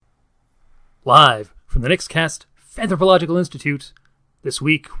Live from the Nixcast Anthropological Institute, this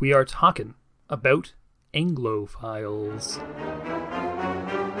week we are talking about Anglophiles.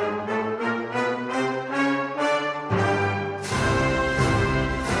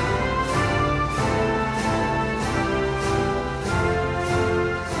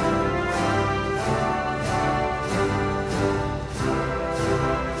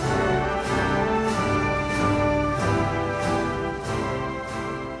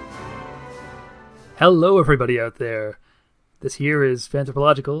 Hello everybody out there. This here is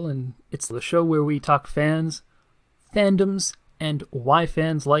Fanthropological, and it's the show where we talk fans, fandoms, and why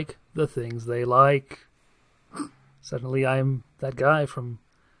fans like the things they like. Suddenly I'm that guy from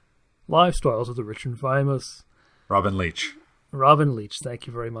Lifestyles of the Rich and Famous. Robin Leach. Robin Leach, thank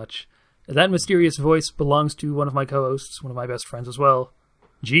you very much. That mysterious voice belongs to one of my co-hosts, one of my best friends as well,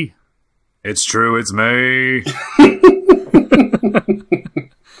 G. It's true, it's me.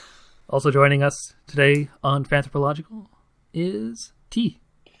 Also joining us today on Fanthropological is T.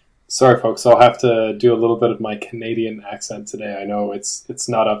 Sorry, folks, I'll have to do a little bit of my Canadian accent today. I know it's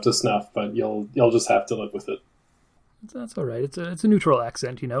not up to snuff, but you'll just have to live with it. That's all right. It's a neutral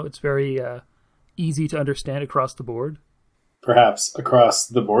accent, you know. It's very easy to understand across the board. Perhaps across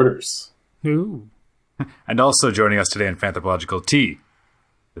the borders. Ooh. And also joining us today in Fanthropological, T.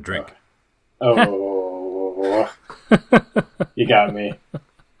 The drink. Oh, you got me.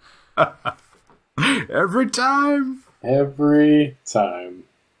 Every time.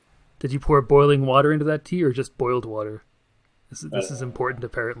 Did you pour boiling water into that tea or just boiled water? This is important,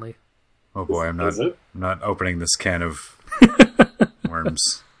 apparently. Oh boy, I'm not opening this can of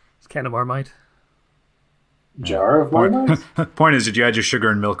worms. This can of Marmite. Jar of Marmite? Point is, did you add your sugar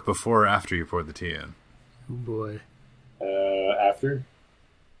and milk before or after you poured the tea in? Oh boy. After?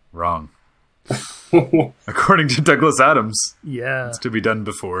 Wrong. According to Douglas Adams. Yeah. It's to be done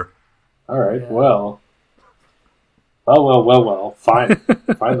before. All right, Yeah. well. Fine.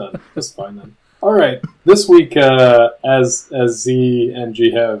 Fine then. Just fine then. All right. This week, as Z and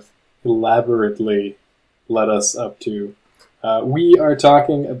G have elaborately led us up to, we are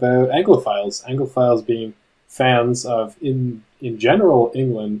talking about Anglophiles. Anglophiles being fans of, in general,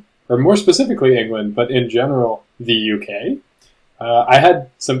 England, or more specifically England, but in general, the UK. I had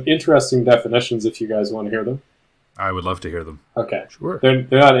some interesting definitions if you guys want to hear them. I would love to hear them. Okay. Sure. They're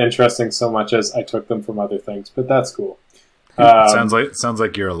not interesting so much as I took them from other things, but that's cool. Sounds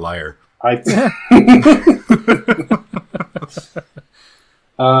like you're a liar.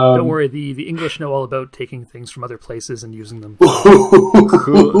 Don't worry, the English know all about taking things from other places and using them.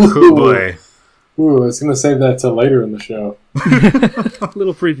 Cool boy. Ooh, I was going to save that till later in the show. A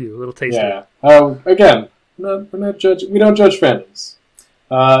little preview, a little taster. Yeah. Again, we're not judge. We don't judge fandoms.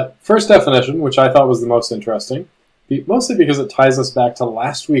 First definition, which I thought was the most interesting, mostly because it ties us back to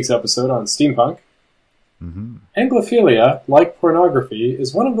last week's episode on steampunk. Mm-hmm. Anglophilia, like pornography,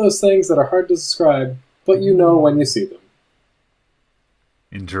 is one of those things that are hard to describe, but you know when you see them.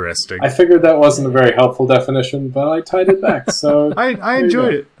 Interesting. I figured that wasn't a very helpful definition, but I tied it back. So I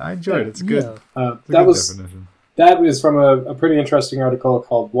enjoyed it. It's good. Yeah. Definition. That is from a pretty interesting article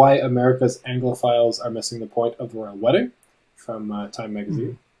called "Why America's Anglophiles Are Missing the Point of the Royal Wedding" from Time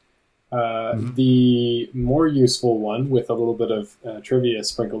Magazine. The more useful one, with a little bit of trivia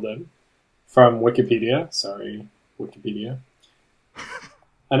sprinkled in, from Wikipedia. Sorry, Wikipedia.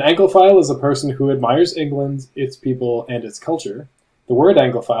 An Anglophile is a person who admires England, its people, and its culture. The word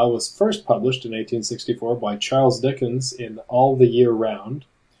Anglophile was first published in 1864 by Charles Dickens in All the Year Round,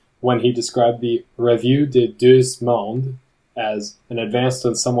 when he described the Revue des Deux Mondes as an advanced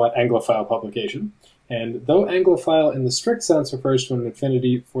and somewhat Anglophile publication. And though Anglophile in the strict sense refers to an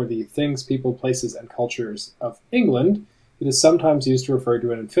affinity for the things, people, places, and cultures of England, it is sometimes used to refer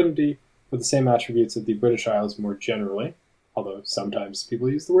to an affinity for the same attributes of the British Isles more generally, although sometimes people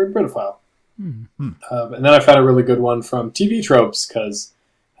use the word Britophile. And then I found a really good one from TV Tropes, because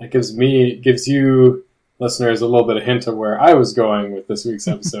that gives you listeners a little bit of hint of where I was going with this week's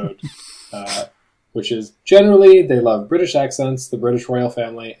episode, which is generally they love British accents, the British royal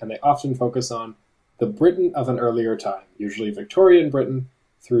family, and they often focus on the Britain of an earlier time, usually Victorian Britain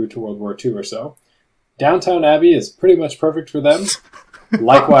through to World War II or so. Downton Abbey is pretty much perfect for them.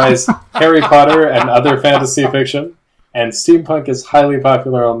 Likewise, Harry Potter and other fantasy fiction, and steampunk is highly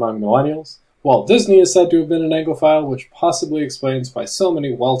popular among millennials. Walt Disney is said to have been an Anglophile, which possibly explains why so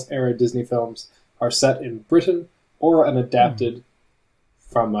many Walt-era Disney films are set in Britain or an adapted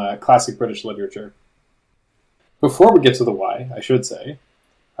from classic British literature. Before we get to the why, I should say,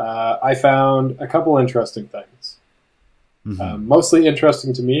 I found a couple interesting things. Mostly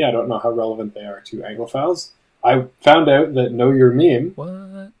interesting to me. I don't know how relevant they are to Anglophiles. I found out that Know Your Meme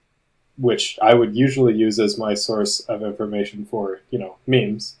What? which I would usually use as my source of information for,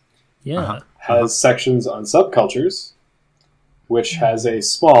 memes, has sections on subcultures, which has a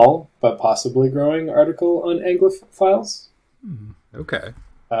small but possibly growing article on Anglophiles. Okay.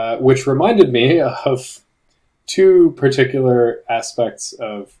 Which reminded me of two particular aspects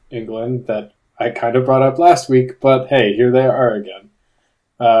of England that I kind of brought up last week, but hey, here they are again.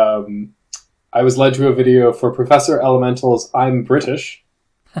 I was led to a video for Professor Elemental's I'm British,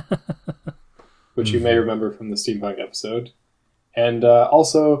 which you may remember from the Steampunk episode. And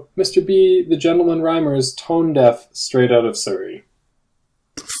also Mr. B, the Gentleman Rhymer's Tone Deaf Straight Out of Surrey.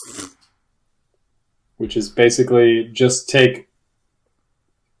 Which is basically just take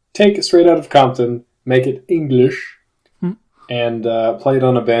Straight Out of Compton, make it English, and play it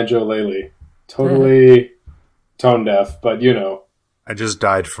on a banjo-lele. Totally tone deaf, but I just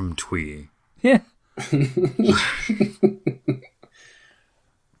died from twee. Yeah.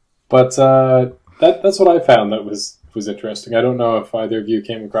 But that's what I found that was interesting. I don't know if either of you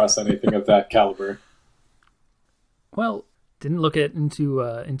came across anything of that caliber. Well, didn't look into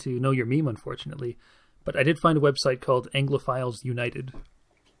Know Your Meme, unfortunately, but I did find a website called Anglophiles United.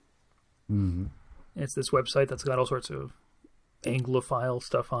 Mm-hmm. It's this website that's got all sorts of Anglophile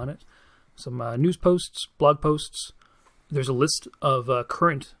stuff on it. Some news posts, blog posts. There's a list of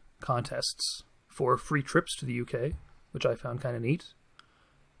current contests for free trips to the UK, which I found kind of neat.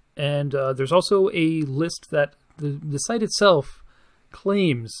 And there's also a list that the site itself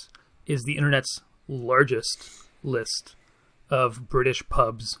claims is the internet's largest list of British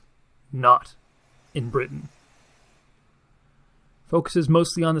pubs not in Britain. Focuses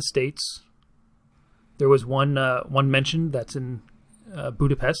mostly on the States. There was one mentioned that's in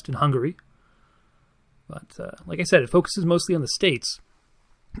Budapest in Hungary. But like I said, it focuses mostly on the States.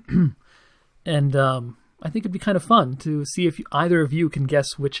 And I think it'd be kind of fun to see if either of you can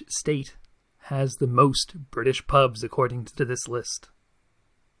guess which state has the most British pubs according to this list.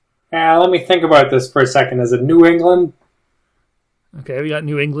 Let me think about this for a second. Is it New England? Okay, we got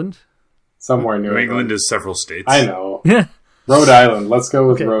New England. Somewhere New England. England is several states. I know. Yeah. Rhode Island. Let's go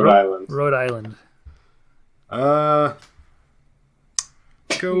with Rhode Island. Rhode Island. Go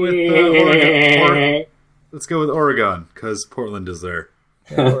with Oregon. Let's go with Oregon, because Portland is there.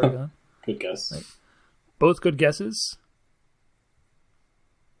 Yeah, Oregon. Good guess. Right. Both good guesses.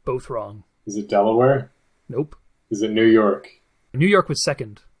 Both wrong. Is it Delaware? Nope. Is it New York? New York was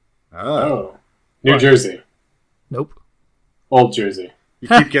second. Oh. New Jersey. Nope. Old Jersey. You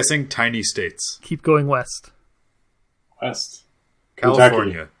keep guessing tiny states. Keep going west. West.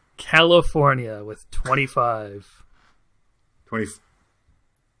 California. Kentucky. California with 25.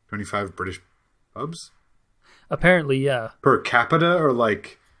 25 British pubs? Apparently, yeah. Per capita or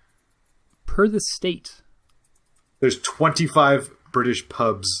like... Per the state. There's 25 British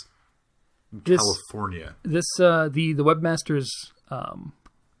pubs in California. The webmaster's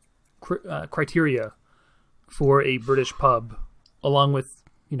criteria for a British pub, along with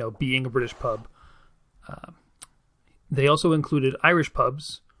being a British pub, they also included Irish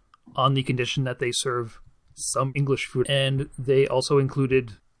pubs on the condition that they serve some English food, and they also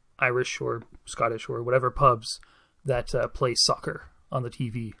included Irish or Scottish or whatever pubs that play soccer on the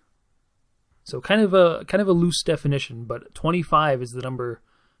TV. So kind of a loose definition, but 25 is the number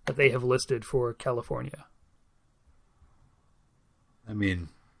that they have listed for California. I mean,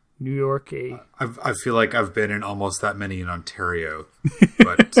 New York, I feel like I've been in almost that many in Ontario,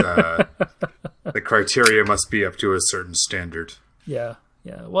 but the criteria must be up to a certain standard. Yeah.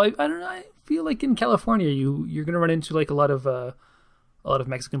 Well, I don't know. I feel like in California, you're going to run into like a lot of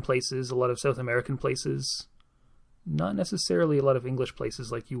Mexican places, a lot of South American places, not necessarily a lot of English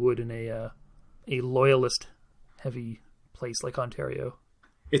places like you would in a loyalist heavy place like Ontario.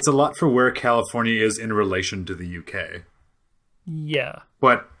 It's a lot for where California is in relation to the UK. Yeah.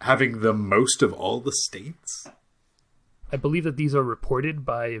 But having the most of all the states? I believe that these are reported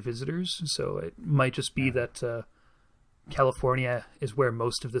by visitors, so it might just be that California is where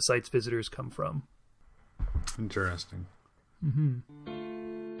most of the site's visitors come from. Interesting. Mm-hmm.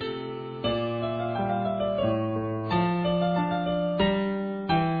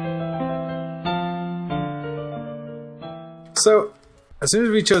 So, as soon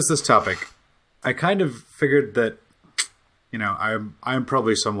as we chose this topic, I kind of figured that, I'm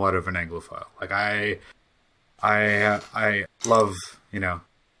probably somewhat of an Anglophile. Like I love,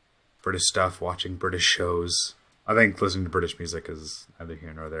 British stuff, watching British shows. I think listening to British music is neither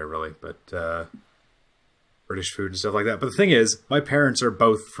here nor there, really, but British food and stuff like that. But the thing is, my parents are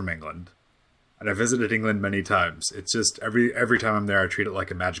both from England, and I've visited England many times. It's just every time I'm there, I treat it like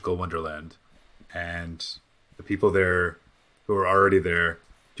a magical wonderland, and the people there who are already there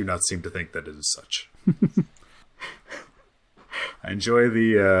do not seem to think that it is such. I enjoy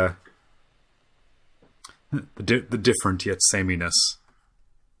the different yet sameness.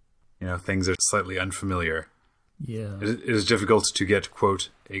 You know, things are slightly unfamiliar. Yeah. It is difficult to get, quote,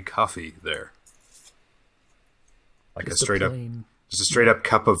 a coffee there. Like Just just a straight up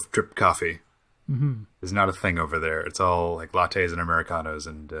cup of drip coffee. Mm-hmm. Is not a thing over there. It's all like lattes and Americanos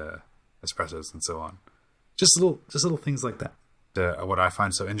and espressos and so on. Just little things like that. What I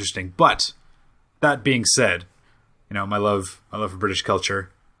find so interesting. But that being said, you know, my love for British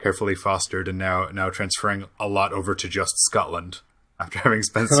culture, carefully fostered, and now transferring a lot over to just Scotland. After having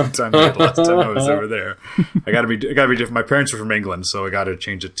spent some time there the last time I was over there, I gotta be different. My parents are from England, so I gotta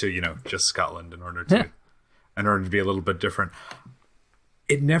change it to, you know, just Scotland in order to be a little bit different.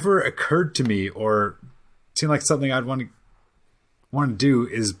 It never occurred to me, or seemed like something I'd want to do,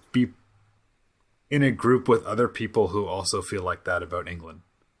 is be in a group with other people who also feel like that about England.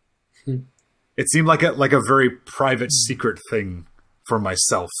 It seemed like a very private, secret thing for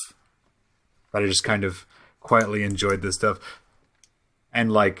myself, that I just kind of quietly enjoyed this stuff.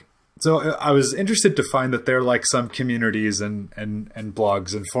 And like, so I was interested to find that there are like some communities and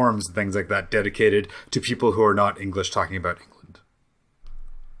blogs and forums and things like that dedicated to people who are not English talking about England.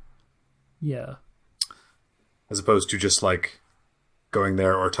 Yeah. As opposed to just like going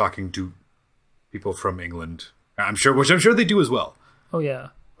there or talking to people from England. Which I'm sure they do as well. Oh yeah.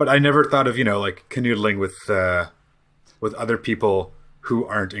 But I never thought of, you know, like canoodling with other people who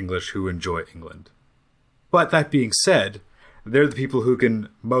aren't English who enjoy England. But that being said, they're the people who can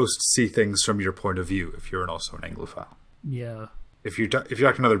most see things from your point of view if you're also an Anglophile. Yeah. If you talk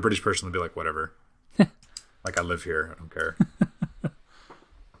to another British person, they'll be like, whatever. Like, I live here. I don't care.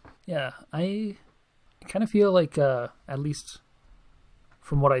 Yeah, I kind of feel like, at least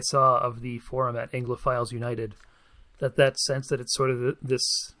from what I saw of the forum at Anglophiles United, that sense that it's sort of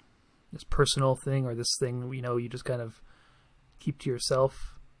this personal thing, or this thing, you know, you just kind of keep to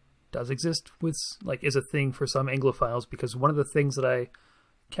yourself, does exist with, like, is a thing for some Anglophiles. Because one of the things that I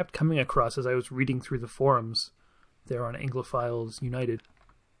kept coming across as I was reading through the forums there on Anglophiles United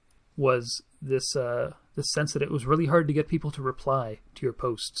was this sense that it was really hard to get people to reply to your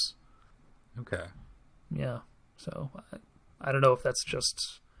posts. Okay. Yeah. So I don't know if that's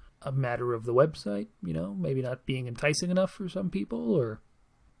just a matter of the website, you know, maybe not being enticing enough for some people, or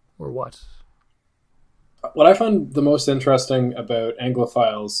what. What I found the most interesting about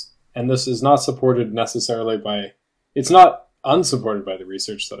Anglophiles, and this is not supported necessarily by, it's not unsupported by the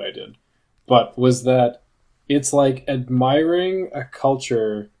research that I did, but was that it's like admiring a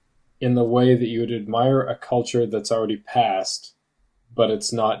culture in the way that you would admire a culture that's already passed, but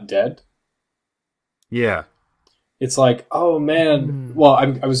it's not dead. Yeah. It's like, oh man, well,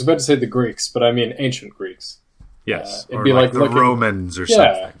 I was about to say the Greeks, but I mean ancient Greeks. Yes. It'd or be like the looking, Romans or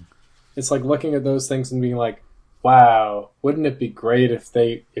something. It's like looking at those things and being like, wow, wouldn't it be great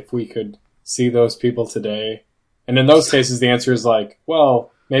if we could see those people today? And in those cases, the answer is like,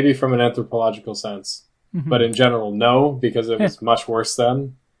 well, maybe from an anthropological sense, but in general, no, because it was much worse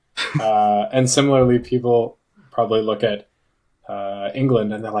then. And similarly, people probably look at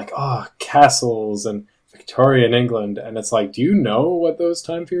England and they're like, oh, castles and Victorian England. And it's like, do you know what those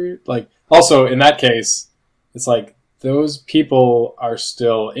time period? Like, also in that case, it's like those people are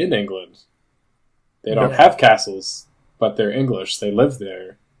still in England. They don't have castles, but they're English. They live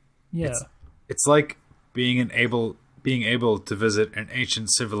there. Yeah. It's like being able to visit an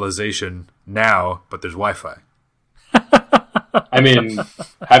ancient civilization now, but there's Wi-Fi. I mean,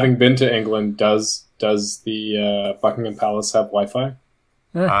 having been to England, does the Buckingham Palace have Wi-Fi?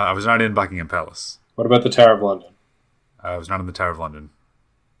 I was not in Buckingham Palace. What about the Tower of London? I was not in the Tower of London.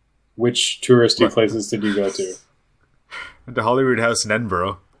 Which touristy places did you go to? Went to Holyrood House in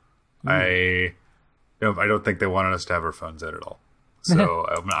Edinburgh. I don't think they wanted us to have our phones out at all. So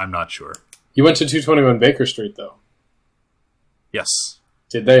I'm not sure. You went to 221 Baker Street, though. Yes.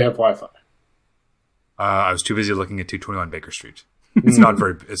 Did they have Wi-Fi? I was too busy looking at 221 Baker Street. It's not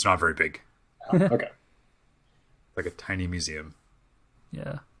very big. Oh, okay. Like a tiny museum.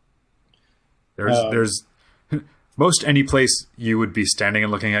 Yeah. There's most any place you would be standing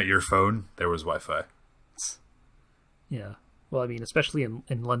and looking at your phone, there was Wi-Fi. Yeah. Well, I mean, especially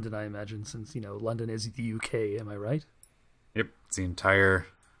in London, I imagine, since, you know, London is the UK, am I right? Yep. It's the entire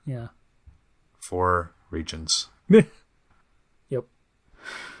 4 regions. Yep.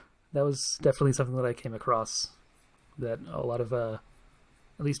 That was definitely something that I came across, that a lot of, at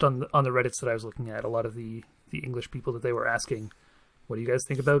least on the Reddits that I was looking at, a lot of the English people that they were asking, what do you guys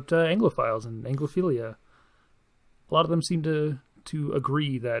think about Anglophiles and Anglophilia? A lot of them seem to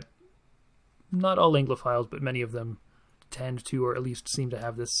agree that not all Anglophiles, but many of them tend to, or at least seem to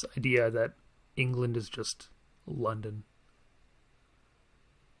have this idea that England is just London.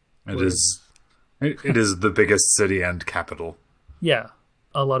 It is the biggest city and capital. Yeah.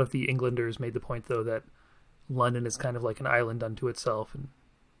 A lot of the Englanders made the point, though, that London is kind of like an island unto itself and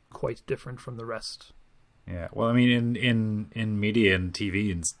quite different from the rest. Yeah, well, I mean, in media and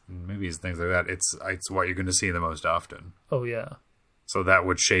TV and movies, things like that, it's what you're going to see the most often. Oh, yeah. So that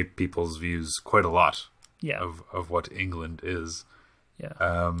would shape people's views quite a lot. Yeah. Of what England is.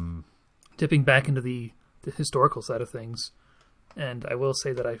 Yeah. Dipping back into the historical side of things, and I will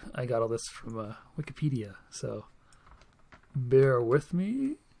say that I got all this from Wikipedia, so bear with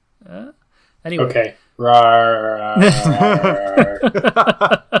me. Anyway. Okay.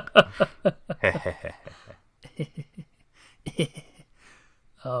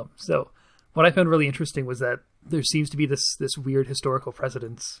 So what I found really interesting was that there seems to be this weird historical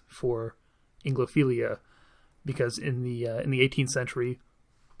precedence for Anglophilia, because in the 18th century,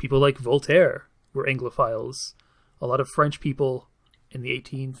 people like Voltaire were Anglophiles. A lot of French people in the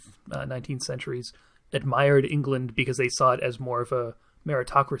 18th, 19th centuries admired England because they saw it as more of a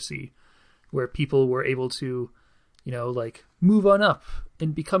meritocracy, where people were able to, like, move on up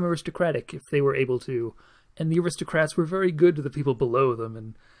and become aristocratic if they were able to. And the aristocrats were very good to the people below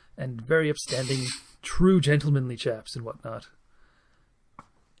them, and very upstanding, true gentlemanly chaps and whatnot.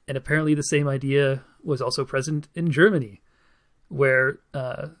 And apparently the same idea was also present in Germany, where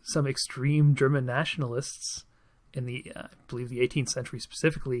some extreme German nationalists in the, I believe the 18th century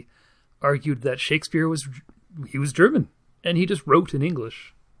specifically, argued that Shakespeare was German, and he just wrote in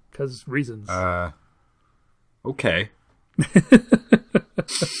English, because reasons. Okay.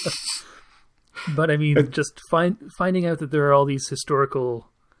 But I mean, just finding out that there are all these historical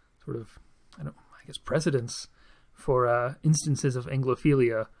sort of, precedents for instances of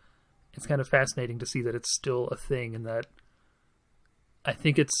Anglophilia, it's kind of fascinating to see that it's still a thing, and that I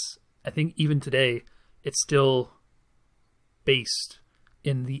think even today it's still based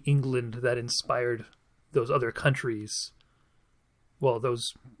in the England that inspired those other countries. Well,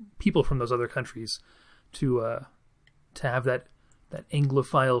 those people from those other countries to have that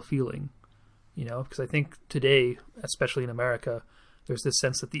Anglophile feeling, because I think today, especially in America, there's this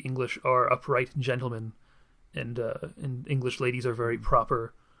sense that the English are upright gentlemen, and English ladies are very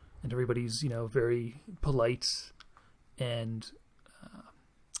proper, and everybody's very polite and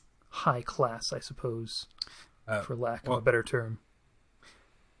high class, I suppose, for lack of a better term.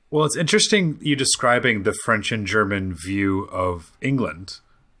 Well, it's interesting you describing the French and German view of England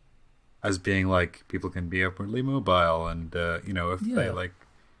as being like people can be upwardly mobile, and they like,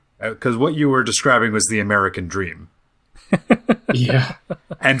 because what you were describing was the American dream. Yeah.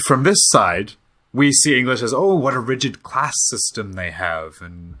 And from this side, we see English as, oh, what a rigid class system they have,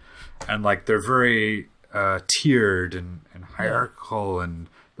 and like they're very tiered and hierarchical, and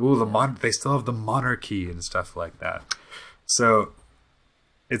they still have the monarchy and stuff like that. So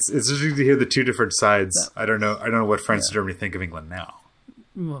it's interesting to hear the two different sides. Yeah. I don't know what France and Germany think of England now.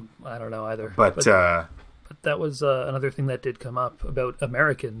 Well, I don't know either. But that was another thing that did come up about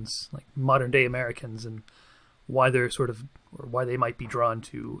Americans, like modern day Americans, and why they're why they might be drawn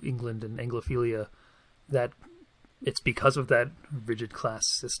to England and Anglophilia. That it's because of that rigid class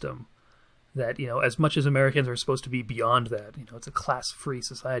system. That, as much as Americans are supposed to be beyond that, it's a class-free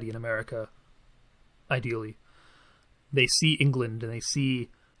society in America, ideally. They see England and they see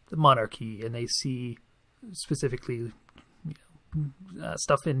the monarchy, and they see specifically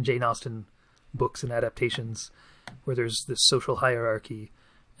stuff in Jane Austen books and adaptations where there's this social hierarchy,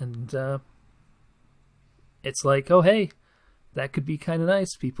 and it's like, oh hey, that could be kind of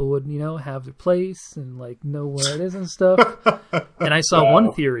nice. People would have their place and like know where it is and stuff. And I saw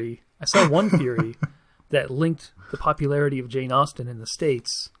one theory that linked the popularity of Jane Austen in the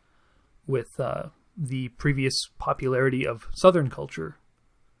States with the previous popularity of Southern culture,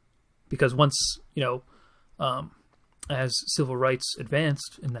 because once as civil rights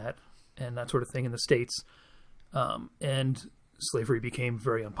advanced in that and that sort of thing in the States, and slavery became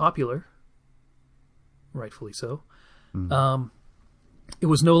very unpopular, rightfully so. It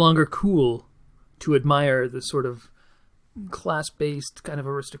was no longer cool to admire the sort of class-based, kind of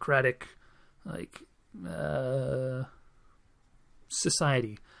aristocratic, like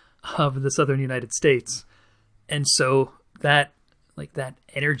society of the Southern United States, and so that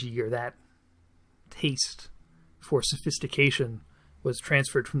energy or that taste for sophistication was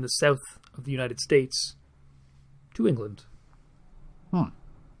transferred from the south of the United States to England.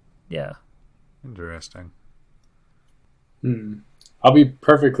 Yeah. Interesting. I'll be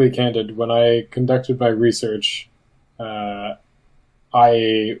perfectly candid. When I conducted my research, I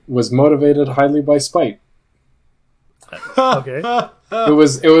was motivated highly by spite. Okay. It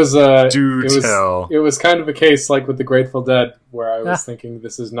was Do tell. it was kind of a case like with the Grateful Dead where I was thinking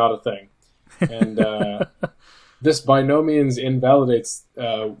this is not a thing, and this by no means invalidates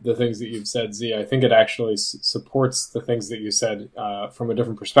the things that you've said, Z. I think it actually supports the things that you said from a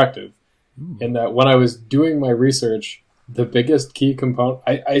different perspective. In that, when I was doing my research, the biggest key component,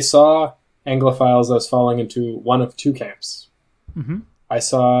 I saw Anglophiles as falling into one of two camps. Mm-hmm. I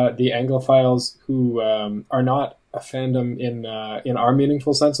saw the Anglophiles who are not a fandom in our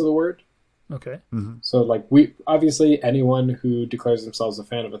meaningful sense of the word. Okay. Mm-hmm. So, like, obviously anyone who declares themselves a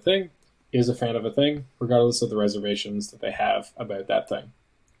fan of a thing is a fan of a thing, regardless of the reservations that they have about that thing.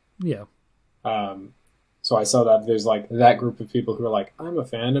 Yeah. So I saw that there's like that group of people who are like, I'm a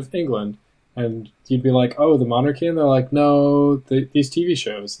fan of England, and you'd be like, oh, the monarchy, and they're like, no, these TV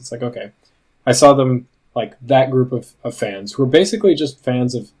shows. It's like, okay. I saw them like that group of fans who are basically just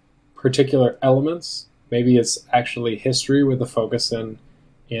fans of particular elements. Maybe it's actually history with a focus in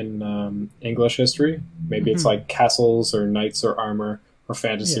English history. Maybe it's like castles or knights or armor or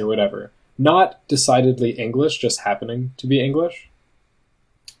fantasy or whatever. Not decidedly English, just happening to be English.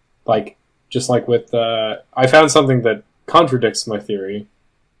 Like, just like with... I found something that contradicts my theory,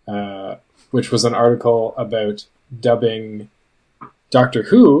 which was an article about dubbing Doctor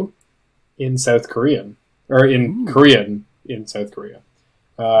Who in South Korean. Or in Korean in South Korea.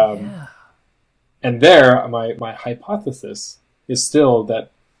 And there, my hypothesis is still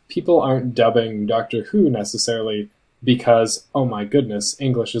that people aren't dubbing Doctor Who necessarily because, oh my goodness,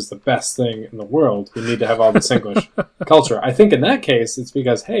 English is the best thing in the world. We need to have all this English culture. I think in that case, it's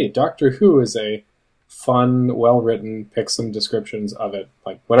because, hey, Doctor Who is a fun, well-written, pick some descriptions of it,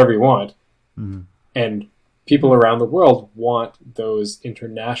 like whatever you want. Mm-hmm. And people around the world want those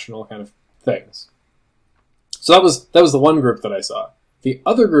international kind of things. So that was the one group that I saw. The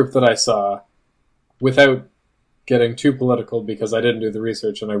other group that I saw, without getting too political because I didn't do the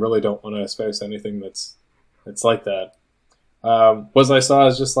research and I really don't want to espouse anything that's like that, was I saw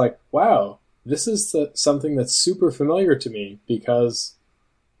as just like, wow, this is something that's super familiar to me because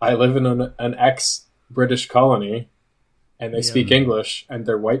I live in an ex-British colony and they speak English and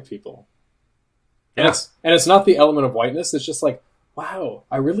they're white people. Yeah. And it's not the element of whiteness, it's just like, wow,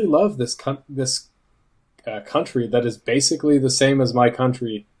 I really love this country that is basically the same as my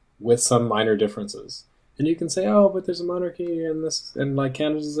country with some minor differences. And you can say, oh, but there's a monarchy and this, and like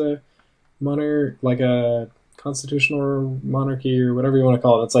Canada's a like a constitutional monarchy or whatever you want to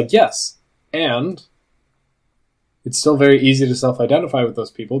call it. It's like, yes, and it's still very easy to self-identify with those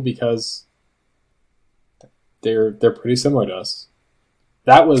people because they're pretty similar to us.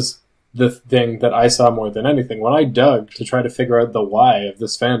 That was the thing that I saw more than anything. When I dug to try to figure out the why of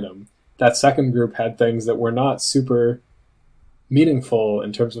this fandom, that second group had things that were not super meaningful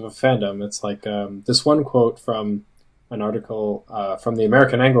in terms of a fandom. It's like this one quote from an article from the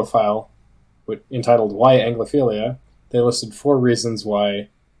American Anglophile entitled Why Anglophilia? They listed 4 reasons why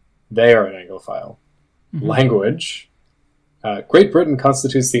they are an Anglophile. Mm-hmm. Language. Great Britain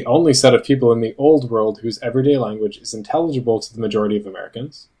constitutes the only set of people in the old world whose everyday language is intelligible to the majority of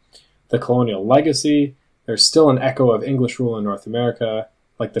Americans. The colonial legacy. There's still an echo of English rule in North America,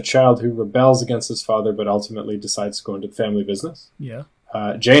 like the child who rebels against his father but ultimately decides to go into the family business. Yeah.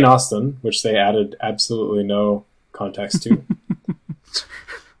 Jane Austen, which they added absolutely no context to.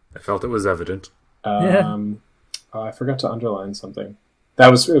 I felt it was evident. I forgot to underline something. That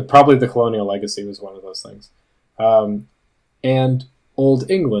was probably the colonial legacy was one of those things. And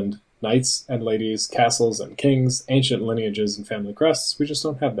Old England, knights and ladies, castles and kings, ancient lineages and family crests. We just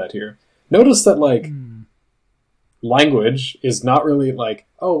don't have that here. Notice that, like, language is not really like,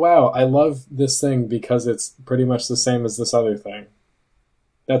 oh wow, I love this thing because it's pretty much the same as this other thing.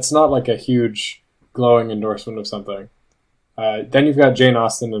 That's not like a huge glowing endorsement of something. Then you've got Jane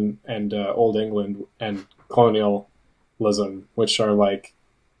Austen and Old England and colonialism, which are like,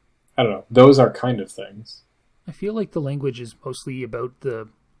 I don't know, those are kind of things. I feel like the language is mostly about the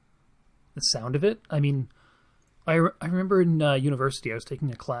sound of it. I mean, I remember in university I was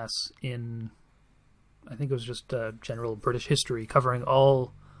taking a class in, I think it was just general British history, covering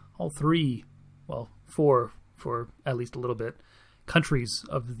all 3, well, 4 for at least a little bit, countries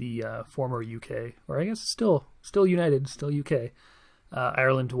of the former UK, or I guess still united, still UK,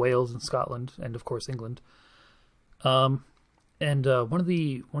 Ireland, Wales, and Scotland, and of course England. And one of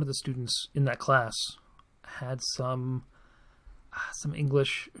the students in that class had some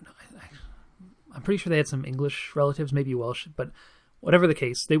English. I'm pretty sure they had some English relatives, maybe Welsh, but whatever the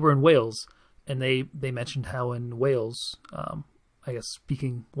case, they were in Wales, and they mentioned how in Wales, I guess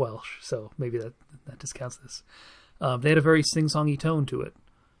speaking Welsh, so maybe that discounts this. They had a very sing-songy tone to it,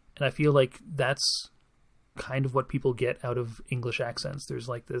 and I feel like that's kind of what people get out of English accents. There's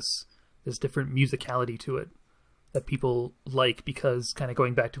like this different musicality to it that people like, because, kind of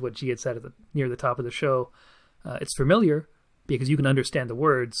going back to what G had said near the top of the show, it's familiar because you can understand the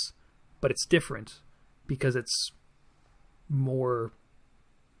words, but it's different because it's more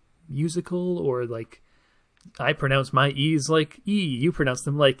musical, or like I pronounce my E's like E, you pronounce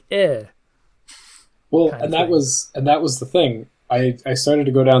them like eh. Well, and that was the thing. I started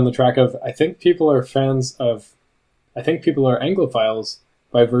to go down the track of, I think people are Anglophiles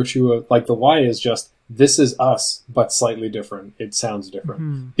by virtue of, like, the Y is just, this is us, but slightly different. It sounds different.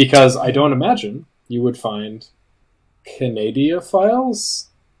 Mm-hmm. Because I don't imagine you would find Canadiophiles.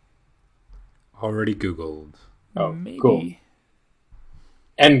 Already Googled. Oh, maybe. Cool.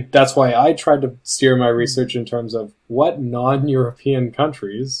 And that's why I tried to steer my research in terms of what non-European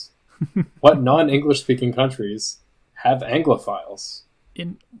countries, what non-English speaking countries have Anglophiles.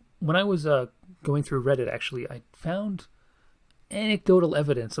 When I was going through Reddit, actually, I found anecdotal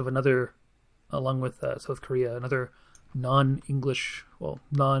evidence of another, along with South Korea, another non-English, well,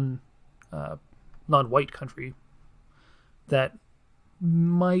 non-white country that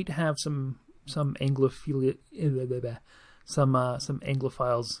might have some Anglophilia, some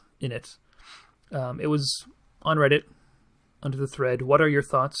Anglophiles in it. It was on Reddit under the thread, "What are your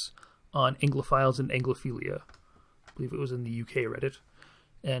thoughts on Anglophiles and Anglophilia?" I believe it was in the UK Reddit.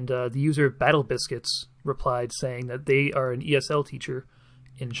 And the user Battle Biscuits replied saying that they are an ESL teacher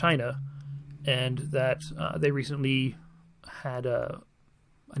in China, and that they recently had a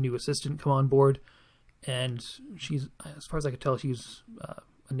new assistant come on board, and she's, as far as I could tell, she's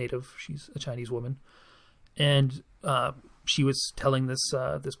a native. She's a Chinese woman, and she was telling this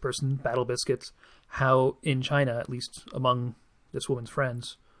person, Battle Biscuits, how in China, at least among this woman's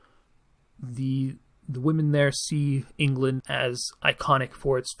friends, the women there see England as iconic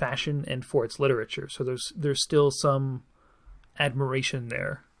for its fashion and for its literature. So there's still some admiration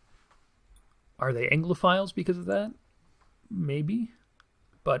there. Are they Anglophiles because of that? Maybe.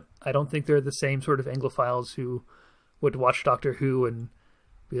 But I don't think they're the same sort of Anglophiles who would watch Doctor Who and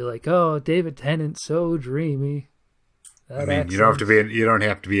be like, "Oh, David Tennant's so dreamy." I mean, you don't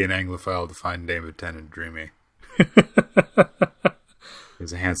have to be an Anglophile to find David Tennant dreamy.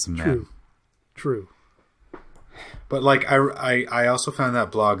 He's a handsome man. True. But like, I also found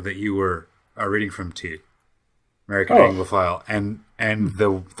that blog that you were reading from, T, American Anglophile, and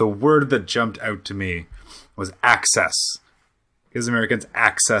the word that jumped out to me was access. Gives Americans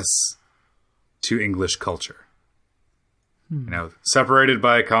access to English culture. Separated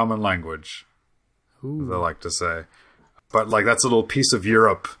by a common language, as I like to say. But like, that's a little piece of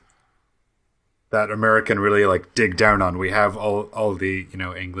Europe that American really like dig down on. We have all the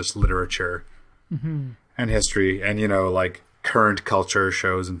English literature and history, and like current culture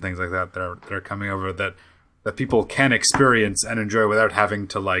shows and things like that that are coming over that people can experience and enjoy without having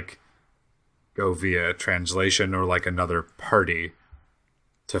to like go via a translation or like another party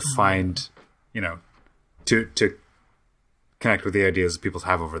to find to connect with the ideas people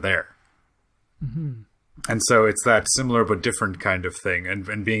have over there. And so it's that similar but different kind of thing,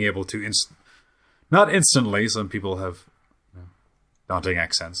 and being able to not instantly, some people have daunting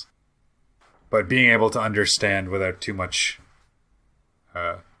accents, but being able to understand without too much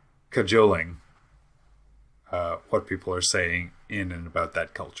cajoling what people are saying in and about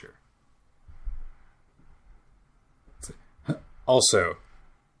that culture. Also,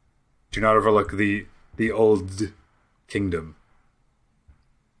 do not overlook the old kingdom.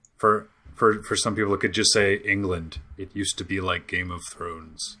 For some people, it could just say England. It used to be like Game of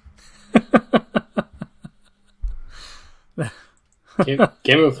Thrones.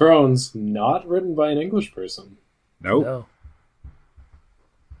 Game of Thrones, not written by an English person. Nope. No.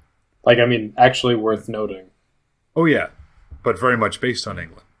 Like, I mean, actually worth noting. Oh, yeah. But very much based on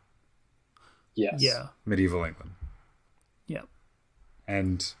England. Yes. Yeah. Medieval England. Yeah.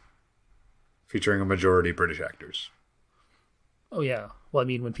 And featuring a majority British actors. Oh, yeah. Well, I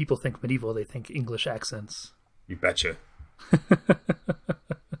mean, when people think medieval, they think English accents. You betcha.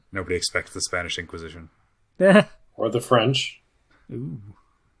 Nobody expects the Spanish Inquisition. Or the French. Ooh.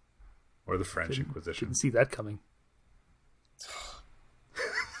 Or the French Inquisition. Didn't see that coming.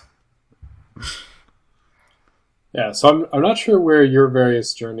 Yeah, so I'm not sure where your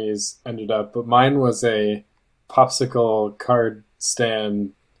various journeys ended up, but mine was a popsicle card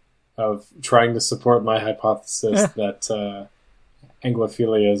stand of trying to support my hypothesis that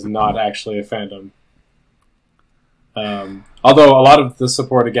Anglophilia is not actually a fandom. Although a lot of the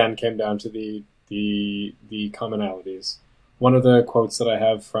support again came down to the commonalities. One of the quotes that I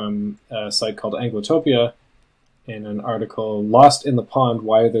have from a site called Anglotopia in an article, Lost in the Pond,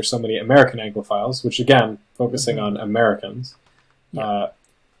 Why Are There So Many American Anglophiles, which again, focusing on Americans. Yeah.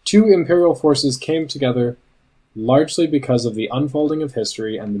 Two imperial forces came together largely because of the unfolding of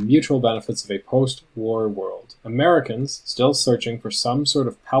history and the mutual benefits of a post-war world. Americans, still searching for some sort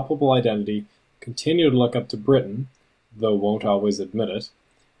of palpable identity, continue to look up to Britain, though won't always admit it,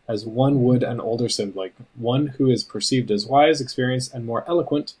 as one would an older sibling, one who is perceived as wise, experienced, and more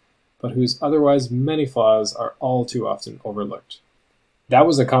eloquent, but whose otherwise many flaws are all too often overlooked. That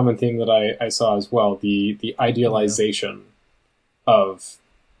was a common theme that I saw as well, the idealization of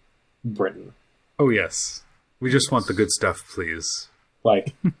Britain. Oh, yes. We just want the good stuff, please.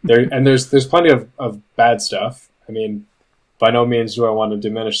 Like, there's plenty of bad stuff. I mean, by no means do I want to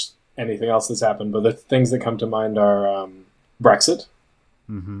diminish anything else that's happened, but the things that come to mind are Brexit,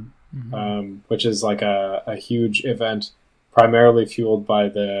 which is like a huge event, primarily fueled by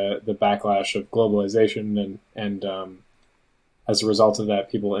the backlash of globalization and as a result of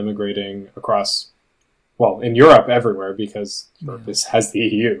that, people immigrating across, well, in Europe everywhere because Europe has the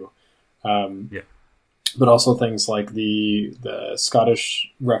EU. But also things like the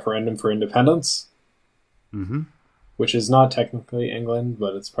Scottish referendum for independence, which is not technically England,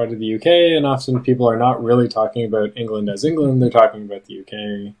 but it's part of the UK, and often people are not really talking about England as England, they're talking about the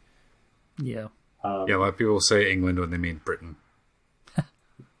UK. Yeah. A lot of people say England when they mean Britain.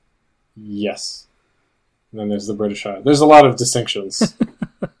 Yes. And then there's the British Isles. There's a lot of distinctions.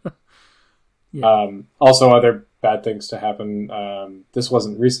 Also, other bad things to happen. This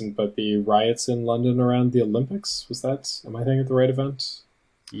wasn't recent, but the riots in London around the Olympics, am I thinking of the right event?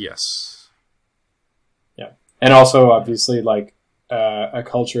 Yes. Yeah. And also, obviously, like, a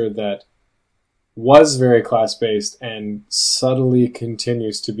culture that was very class-based and subtly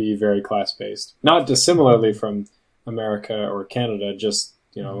continues to be very class-based. Not dissimilarly from America or Canada, just,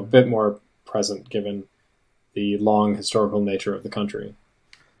 a bit more present given the long historical nature of the country.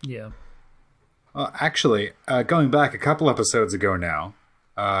 Yeah. Actually, going back a couple episodes ago now,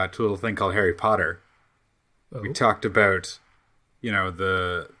 to a little thing called Harry Potter, we talked about,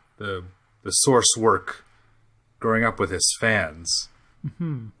 the source work growing up with his fans.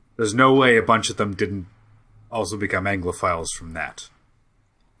 There's no way a bunch of them didn't also become Anglophiles from that.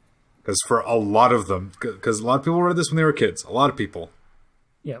 Because for a lot of them, because a lot of people read this when they were kids, a lot of people.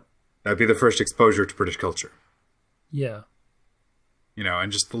 Yep. That'd be the first exposure to British culture. Yeah.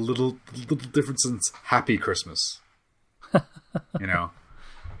 And just the little differences. Happy Christmas. People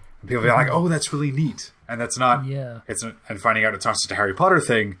be like, "Oh, that's really neat," and that's not. Yeah. And finding out it's not just a Harry Potter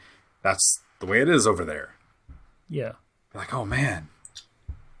thing. That's the way it is over there. Yeah. You're like, oh man.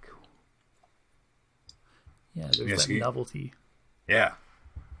 Cool. Yeah, there's that novelty. Yeah.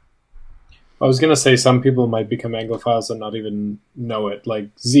 I was going to say some people might become Anglophiles and not even know it. Like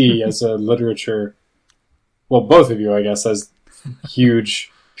Z as a literature. Well, both of you, I guess, as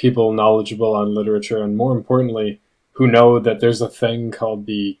huge people knowledgeable on literature, and more importantly, who know that there's a thing called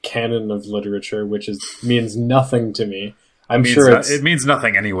the canon of literature, which means nothing to me. It means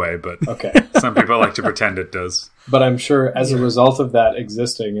nothing anyway, but okay. Some people like to pretend it does. But I'm sure as a result of that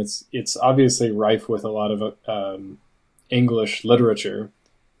existing, it's obviously rife with a lot of English literature,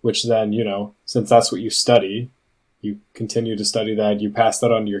 which then, since that's what you study, you continue to study that, you pass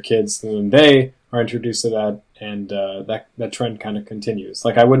that on to your kids, and then they are introduced to that, and that trend kind of continues.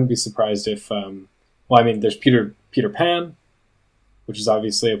 Like, I wouldn't be surprised if, there's Peter Pan, which is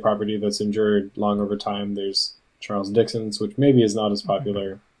obviously a property that's endured long over time. There's Charles Dickens, which maybe is not as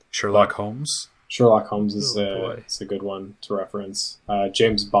popular. Sherlock Holmes. Sherlock Holmes is a good one to reference.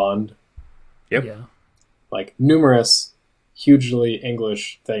 James Bond. Yep. Yeah. Like, numerous hugely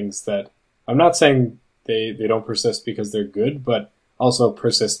English things that I'm not saying they don't persist because they're good, but also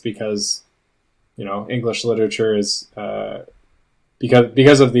persist because English literature is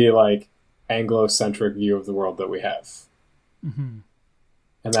because of the like Anglo-centric view of the world that we have, and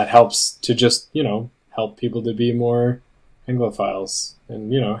that helps to just help people to be more Anglophiles.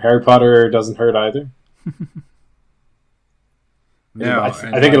 And Harry Potter doesn't hurt either. No, I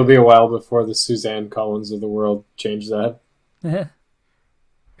think it'll be a while before the Suzanne Collins of the world change that.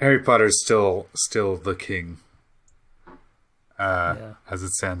 Harry Potter's still the king, as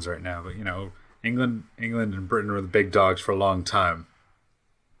it stands right now. But England and Britain were the big dogs for a long time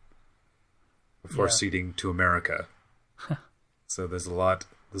before ceding to America. So there's a lot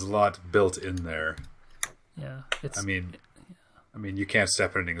built in there. Yeah, I mean, you can't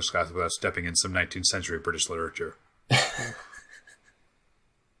step in an English class without stepping in some 19th century British literature.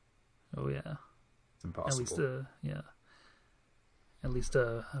 Oh yeah, it's impossible. At least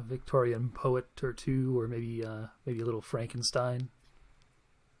a Victorian poet or two, or maybe a little Frankenstein.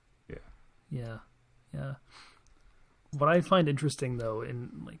 Yeah. Yeah. What I find interesting, though,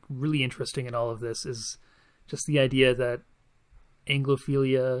 and like really interesting in all of this, is just the idea that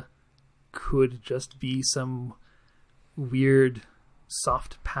Anglophilia could just be some weird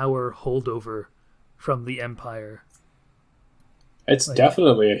soft power holdover from the Empire. It's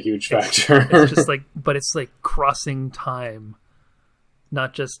definitely a huge factor. It's just like, but it's like crossing time,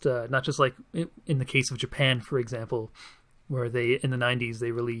 not just like in the case of Japan, for example, where they in the 90s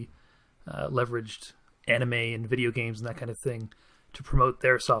they really leveraged anime and video games and that kind of thing to promote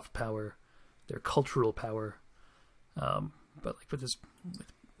their soft power, their cultural power. But like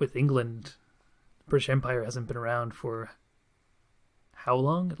with England, the British Empire hasn't been around for how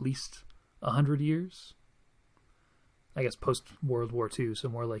long? At least 100 years. I guess post World War II, so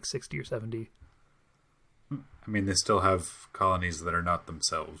more like 60 or 70. I mean, they still have colonies that are not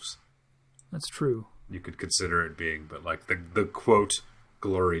themselves. That's true. You could consider it being, but like the quote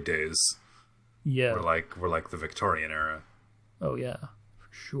glory days. Yeah. We're like the Victorian era. Oh yeah, for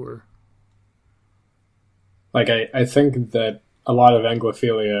sure. Like, I think that a lot of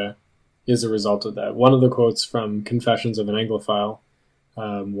Anglophilia is a result of that. One of the quotes from Confessions of an Anglophile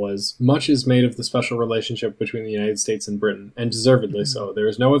was, "Much is made of the special relationship between the United States and Britain, and deservedly so. There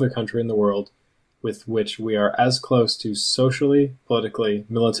is no other country in the world with which we are as close to socially, politically,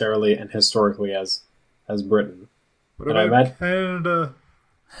 militarily, and historically as Britain." What about Canada?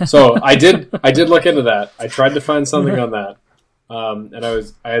 So I did look into that. I tried to find something on that. And I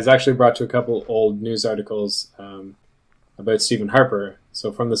was actually brought to a couple old news articles about Stephen Harper.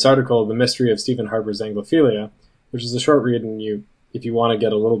 So from this article, The Mystery of Stephen Harper's Anglophilia, which is a short read, and if you want to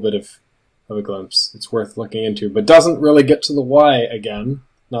get a little bit of a glimpse, it's worth looking into, but doesn't really get to the why again,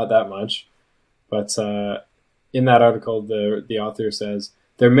 not that much. But in that article, the author says,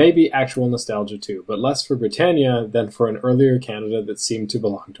 "There may be actual nostalgia too, but less for Britannia than for an earlier Canada that seemed to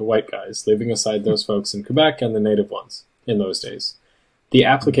belong to white guys, leaving aside those folks in Quebec and the native ones in those days. The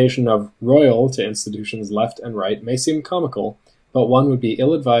application of royal to institutions left and right may seem comical, but one would be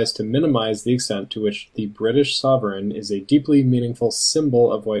ill-advised to minimize the extent to which the British sovereign is a deeply meaningful symbol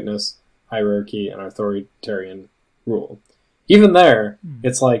of whiteness, hierarchy, and authoritarian rule." Even there,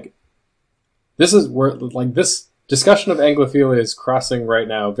 it's like, this is where, like, this discussion of Anglophilia is crossing right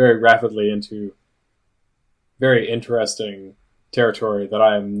now very rapidly into very interesting territory that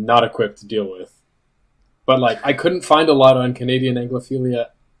I am not equipped to deal with. But, like, I couldn't find a lot on Canadian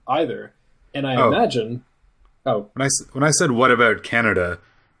Anglophilia either. And I imagine... Oh. When I said, what about Canada?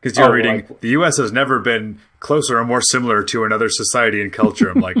 Because you're reading, the U.S. has never been closer or more similar to another society and culture.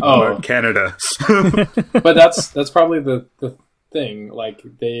 I'm like, what about Canada? But that's probably the thing. Like,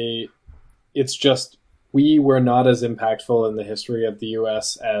 it's just, we were not as impactful in the history of the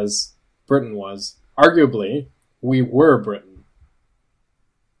U.S. as Britain was. Arguably, we were Britain.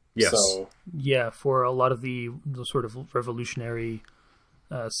 Yes. So, yeah, for a lot of the sort of revolutionary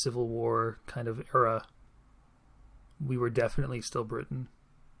Civil War kind of era, we were definitely still Britain.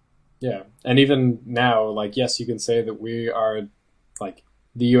 Yeah, and even now, like, yes, you can say that we are, like,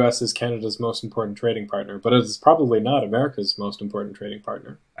 the U.S. is Canada's most important trading partner, but it is probably not America's most important trading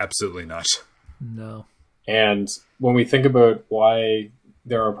partner. Absolutely not. No. And when we think about why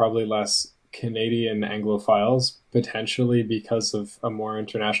there are probably less Canadian Anglophiles, potentially because of a more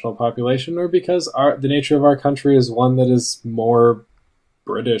international population, or because the nature of our country is one that is more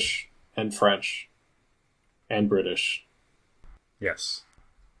British and French and British. Yes.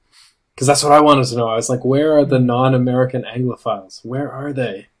 Because that's what I wanted to know. I was like, where are the non-American Anglophiles? Where are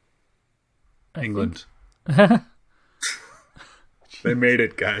they? England. They made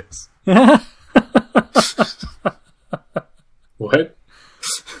it, guys. What?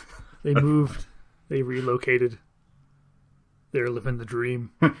 They moved. They relocated. They're living the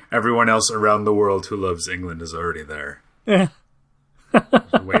dream. Everyone else around the world who loves England is already there.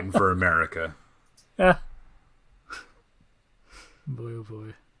 Waiting for America. Boy, oh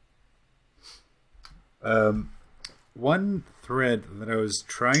boy. One thread that I was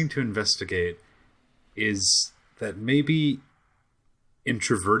trying to investigate is that maybe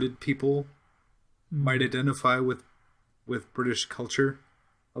introverted people might identify with British culture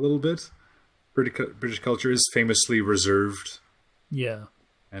a little bit. British culture is famously reserved. Yeah.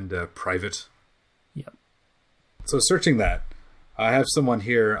 And private. Yeah. So searching that, I have someone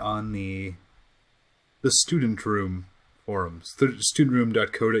here on the Student Room forums,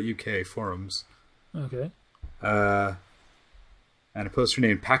 studentroom.co.uk forums. Okay. And a poster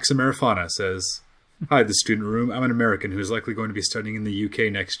named Pax Amerifana says, "Hi, the Student Room. I'm an American who is likely going to be studying in the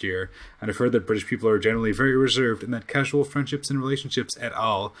UK next year, and I've heard that British people are generally very reserved and that casual friendships and relationships at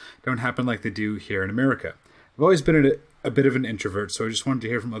all don't happen like they do here in America. I've always been a bit of an introvert, so I just wanted to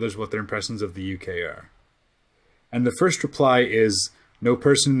hear from others what their impressions of the UK are." And the first reply is, no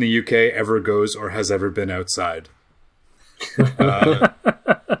person in the UK ever goes or has ever been outside.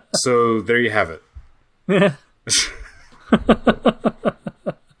 So there you have it.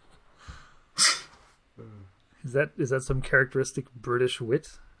 Is that some characteristic British wit,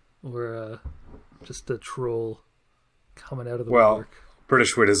 or just a troll coming out of the woodwork?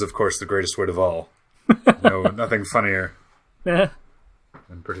 British wit is, of course, the greatest wit of all. No, nothing funnier than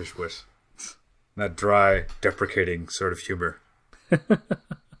British wit. That dry, deprecating sort of humor.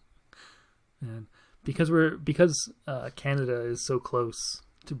 And because Canada is so close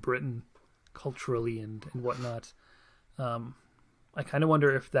to Britain culturally and whatnot, I kind of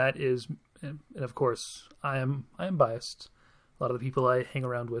wonder if that is, and of course I am biased. A lot of the people I hang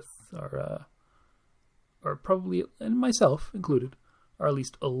around with are probably, and myself included, are at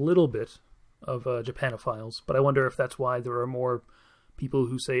least a little bit of Japanophiles. But I wonder if that's why there are more people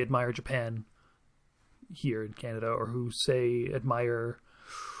who say admire Japan here in Canada, or who say admire,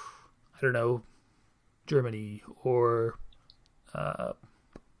 I don't know, Germany or the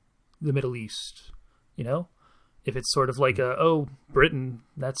Middle East. You know, if it's sort of like Britain,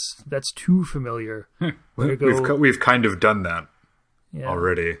 that's too familiar. We've kind of done that Yeah.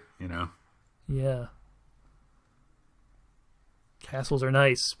 already. You know. Yeah. Castles are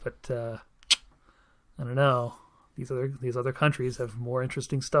nice, but I don't know. These other countries have more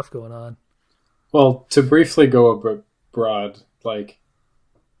interesting stuff going on. Well, to briefly go abroad, like,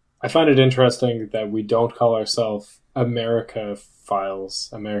 I find it interesting that we don't call ourselves Americanophiles.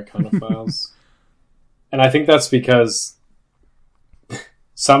 And I think that's because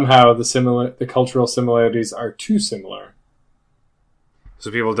somehow the cultural similarities are too similar.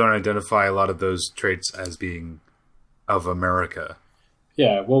 So people don't identify a lot of those traits as being of America.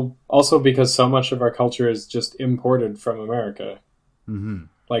 Yeah, well, also because so much of our culture is just imported from America. Mm-hmm.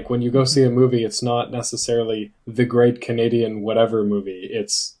 Like, when you go see a movie, it's not necessarily the great Canadian whatever movie.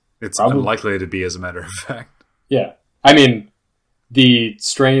 It's unlikely to be, as a matter of fact. Yeah. I mean, the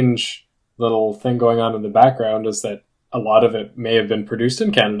strange little thing going on in the background is that a lot of it may have been produced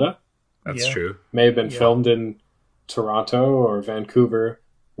in Canada. That's true. May have been filmed in Toronto or Vancouver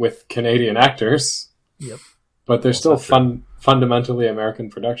with Canadian actors. Yep. But they're still fundamentally American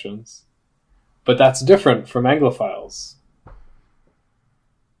productions. But that's different from Anglophiles.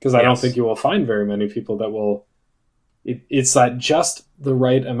 Because I don't think you will find very many people that will... It's that just the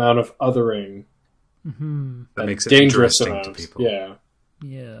right amount of othering. Mm-hmm. That makes it dangerous interesting amount. to people. Yeah.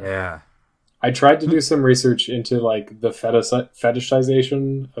 Yeah. I tried to do some research into like the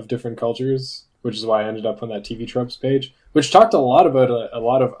fetishization of different cultures, which is why I ended up on that TV Tropes page, which talked a lot about a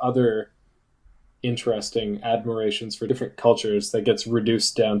lot of other interesting admirations for different cultures that gets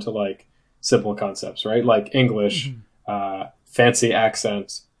reduced down to like simple concepts, right? Like English, fancy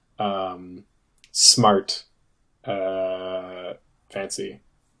accent, smart, fancy.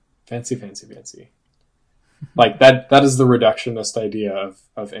 Like that is the reductionist idea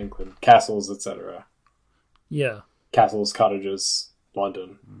of England. Castles, etc. Yeah. Castles, cottages,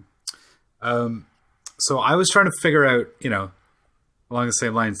 London. So I was trying to figure out, along the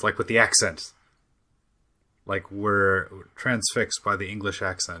same lines, like with the accent. Like, we're transfixed by the English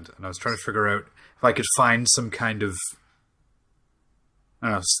accent. And I was trying to figure out if I could find some kind of, I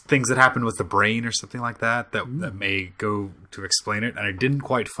don't know, things that happen with the brain or something like that may go to explain it. And I didn't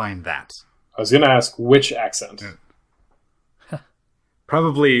quite find that. I was going to ask which accent. Yeah.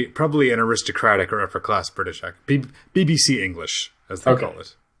 Probably an aristocratic or upper class British accent. BBC English, as they call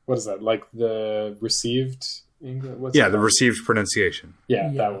it. What is that? Like the received English? The received pronunciation.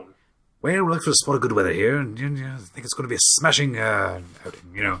 Yeah, that one. Well, we're looking for a spot of good weather here, and I think it's going to be a smashing outing,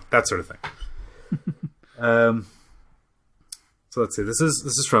 that sort of thing. So let's see. This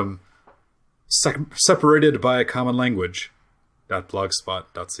is from Separated by a Common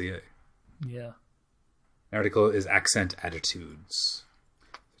Language.blogspot.ca. Yeah. The article is Accent Attitudes.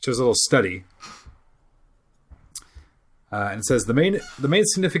 It shows a little study. And it says, the main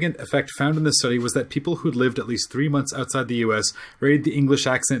significant effect found in this study was that people who'd lived at least 3 months outside the US rated the English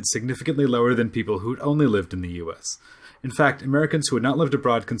accent significantly lower than people who'd only lived in the US. In fact, Americans who had not lived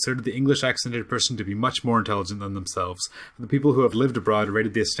abroad considered the English accented person to be much more intelligent than themselves. And the people who have lived abroad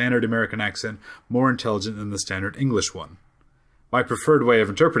rated the standard American accent more intelligent than the standard English one. My preferred way of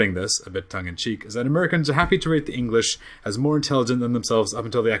interpreting this, a bit tongue-in-cheek, is that Americans are happy to rate the English as more intelligent than themselves up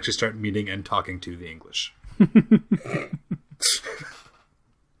until they actually start meeting and talking to the English.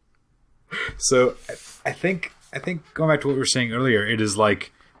 So I think going back to what we were saying earlier, it is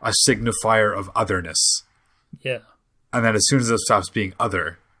like a signifier of otherness. Yeah. And then as soon as it stops being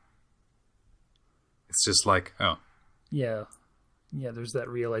other, it's just like, oh. Yeah. Yeah, there's that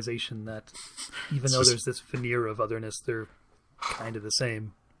realization that even though there's this veneer of otherness, they're kind of the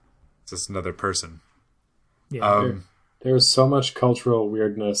same. It's just another person. Yeah. There's so much cultural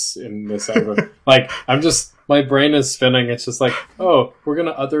weirdness in this episode. Like, my brain is spinning. It's just like, oh, we're going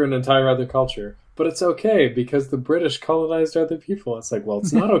to other an entire other culture. But it's okay because the British colonized other people. It's like, well,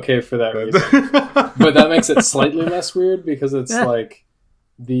 it's not okay for that reason. But that makes it slightly less weird because it's like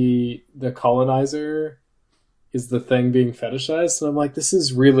the colonizer is the thing being fetishized. And I'm like, this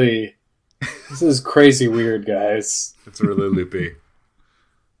is crazy weird, guys. It's really loopy.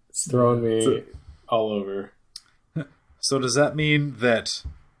 It's throwing me all over. So does that mean that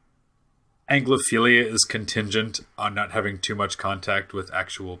Anglophilia is contingent on not having too much contact with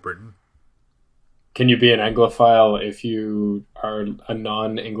actual Britain? Can you be an Anglophile if you are a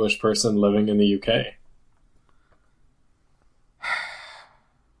non-English person living in the UK?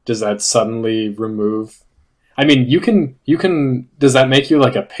 Does that suddenly remove... I mean, you can... Does that make you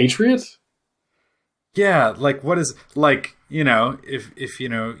like a patriot? Yeah, like what is... Like, if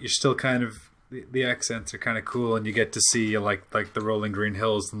you're still kind of... The accents are kind of cool and you get to see like the rolling green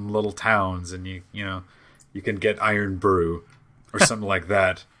hills and little towns and you can get iron brew or something like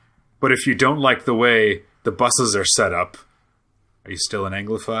that. But if you don't like the way the buses are set up, are you still an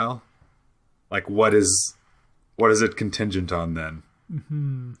Anglophile? Like, what is it contingent on then?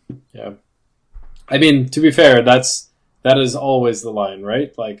 Mm-hmm. Yeah. I mean, to be fair, that is always the line,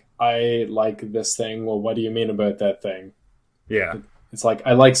 right? Like, I like this thing. Well, what do you mean about that thing? Yeah. It's like,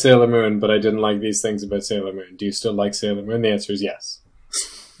 I like Sailor Moon, but I didn't like these things about Sailor Moon. Do you still like Sailor Moon? The answer is yes.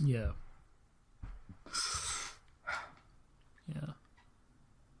 Yeah. Yeah.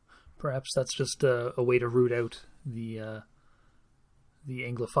 Perhaps that's just a way to root out the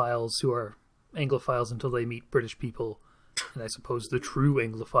Anglophiles who are Anglophiles until they meet British people, and I suppose the true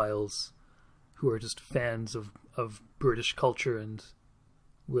Anglophiles who are just fans of British culture and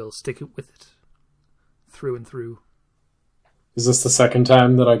will stick it with it through and through. Is this the second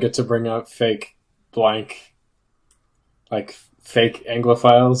time that I get to bring out fake blank, like fake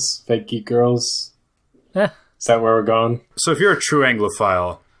Anglophiles, fake geek girls? Is that where we're going? So if you're a true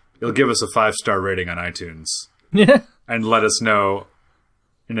Anglophile, you'll give us a 5-star rating on iTunes. Yeah. And let us know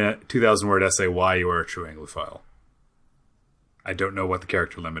in a 2,000-word essay why you are a true Anglophile. I don't know what the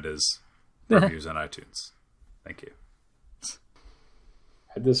character limit is for reviews on iTunes. Thank you.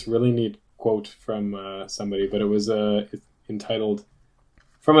 I had this really neat quote from somebody, but it was entitled,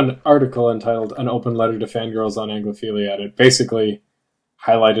 from an article entitled An Open Letter to Fangirls on Anglophilia, and it basically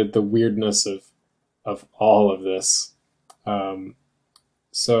highlighted the weirdness of all of this.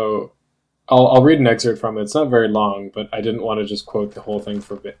 So I'll read an excerpt from it. It's not very long, but I didn't want to just quote the whole thing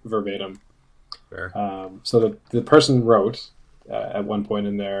verbatim. Fair. So the person wrote at one point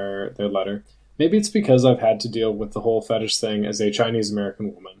in their letter, maybe it's because I've had to deal with the whole fetish thing as a Chinese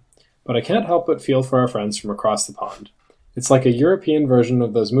American woman, but I can't help but feel for our friends from across the pond. It's like a European version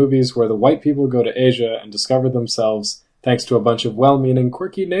of those movies where the white people go to Asia and discover themselves thanks to a bunch of well-meaning,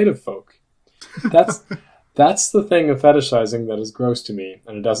 quirky native folk. That's the thing of fetishizing that is gross to me,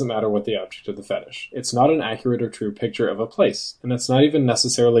 and it doesn't matter what the object of the fetish. It's not an accurate or true picture of a place, and it's not even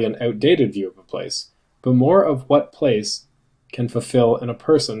necessarily an outdated view of a place, but more of what place can fulfill in a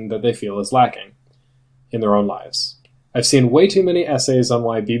person that they feel is lacking in their own lives. I've seen way too many essays on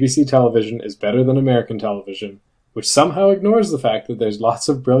why BBC television is better than American television, which somehow ignores the fact that there's lots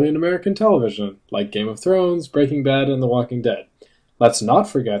of brilliant American television, like Game of Thrones, Breaking Bad, and The Walking Dead. Let's not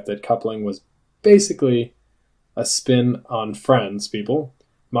forget that Coupling was basically a spin on Friends, people.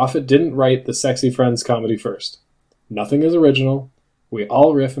 Moffat didn't write the Sexy Friends comedy first. Nothing is original. We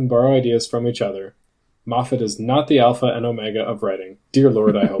all riff and borrow ideas from each other. Moffat is not the alpha and omega of writing. Dear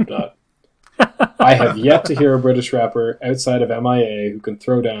Lord, I hope not. I have yet to hear a British rapper outside of MIA who can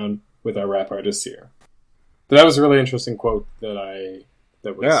throw down with our rap artists here. But that was a really interesting quote that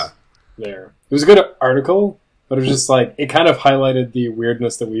was there. It was a good article, but it was just like, it kind of highlighted the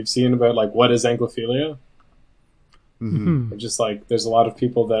weirdness that we've seen about like what is Anglophilia. Mm-hmm. Just like there's a lot of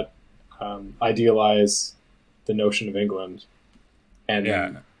people that idealize the notion of England,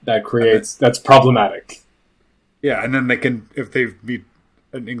 and that's problematic. Yeah, and then they can, if they meet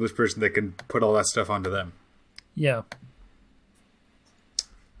an English person, they can put all that stuff onto them. Yeah.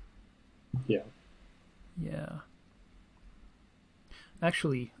 Yeah. Yeah.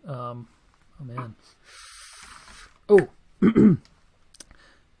 Actually, oh man. Oh.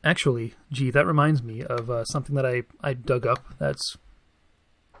 Actually, gee, that reminds me of something that I dug up that's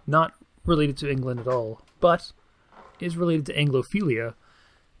not related to England at all, but is related to Anglophilia.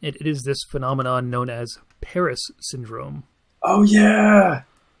 It is this phenomenon known as Paris syndrome. Oh, yeah!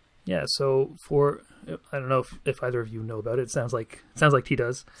 Yeah, so for I don't know if either of you know about it. It sounds like T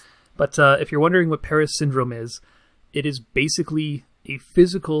does. But if you're wondering what Paris syndrome is, it is basically a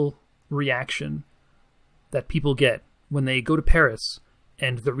physical reaction that people get when they go to Paris,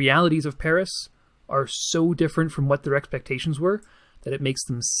 and the realities of Paris are so different from what their expectations were that it makes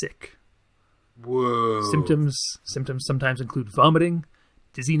them sick. Whoa. Symptoms sometimes include vomiting,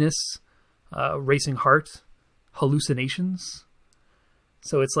 dizziness, racing heart, hallucinations.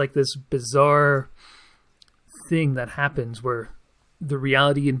 So it's like this bizarre thing that happens where the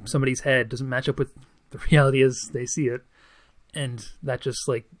reality in somebody's head doesn't match up with the reality as they see it. And that just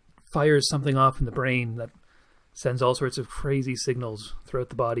like fires something off in the brain that sends all sorts of crazy signals throughout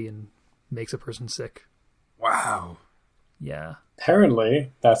the body and makes a person sick. Wow. Yeah.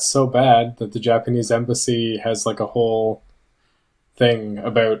 Apparently, that's so bad that the Japanese embassy has like a whole thing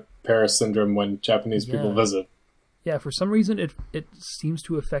about Paris syndrome when Japanese people visit. Yeah, for some reason it seems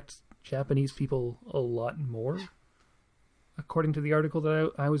to affect Japanese people a lot more, according to the article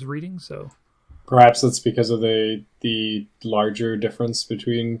that I was reading, so... Perhaps it's because of the larger difference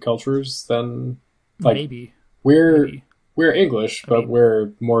between cultures than... Like, maybe. We're English, but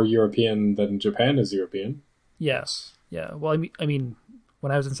we're more European than Japan is European. Yes. Yeah. Well, I mean,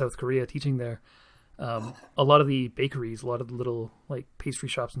 when I was in South Korea teaching there, a lot of the bakeries, a lot of the little like pastry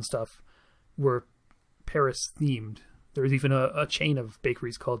shops and stuff were Paris themed. There was even a chain of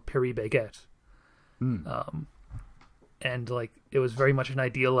bakeries called Paris Baguette. And like it was very much an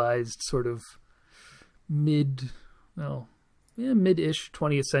idealized sort of mid-ish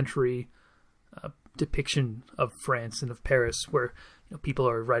 20th century depiction of France and of Paris, where people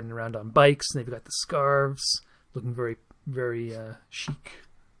are riding around on bikes and they've got the scarves, looking very, very chic,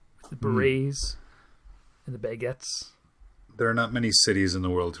 with the berets and the baguettes. There are not many cities in the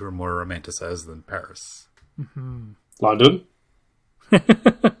world who are more romanticized than Paris. Mm-hmm. London?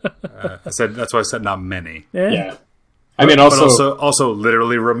 That's why I said not many. Yeah. I mean, also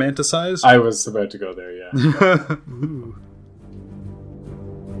literally romanticized. I was about to go there, yeah. Ooh.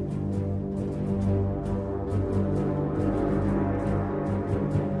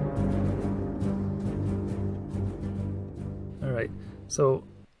 All right. So,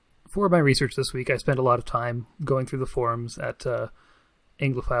 for my research this week, I spent a lot of time going through the forums at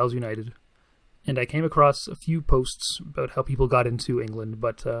Anglophiles United, and I came across a few posts about how people got into England,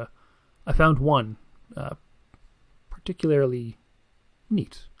 but I found one particularly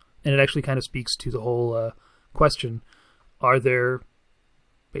neat, and it actually kind of speaks to the whole question: are there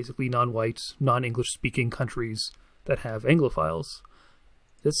basically non-white, non-English speaking countries that have Anglophiles?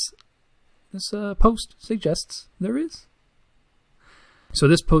 This post suggests there is. So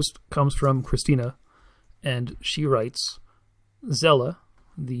this post comes from Christina, and she writes, Zella,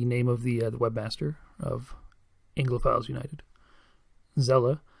 the name of the webmaster of Anglophiles United.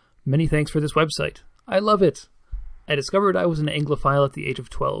 Zella, many thanks for this website. I love it. I discovered I was an Anglophile at the age of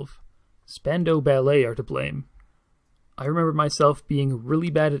 12. Spandau Ballet are to blame. I remember myself being really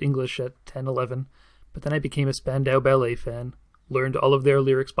bad at English at 10, 11, but then I became a Spandau Ballet fan, learned all of their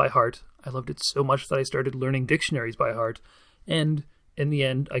lyrics by heart. I loved it so much that I started learning dictionaries by heart, and in the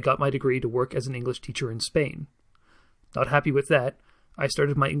end, I got my degree to work as an English teacher in Spain. Not happy with that, I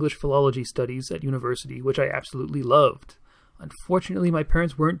started my English philology studies at university, which I absolutely loved. Unfortunately, my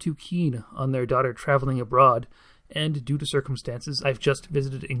parents weren't too keen on their daughter traveling abroad, and due to circumstances, I've just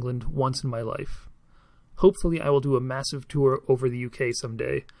visited England once in my life. Hopefully, I will do a massive tour over the UK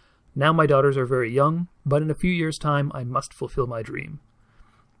someday. Now my daughters are very young, but in a few years' time, I must fulfill my dream.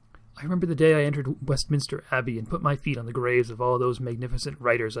 I remember the day I entered Westminster Abbey and put my feet on the graves of all those magnificent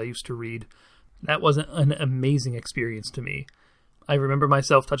writers I used to read. That was an amazing experience to me. I remember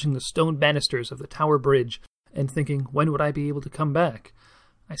myself touching the stone banisters of the Tower Bridge and thinking, when would I be able to come back?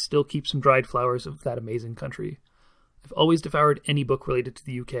 I still keep some dried flowers of that amazing country. I've always devoured any book related to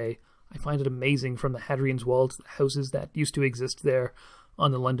the UK. I find it amazing, from the Hadrian's Wall to the houses that used to exist there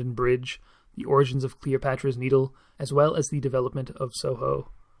on the London Bridge, the origins of Cleopatra's Needle, as well as the development of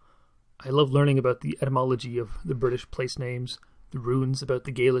Soho. I love learning about the etymology of the British place names, the runes about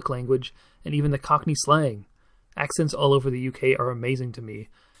the Gaelic language, and even the Cockney slang. Accents all over the UK are amazing to me.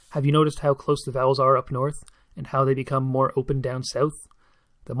 Have you noticed how close the vowels are up north, and how they become more open down south?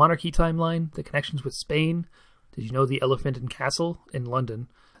 The monarchy timeline, the connections with Spain. Did you know the Elephant and Castle in London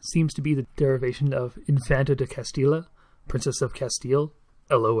seems to be the derivation of Infanta de Castilla, Princess of Castile?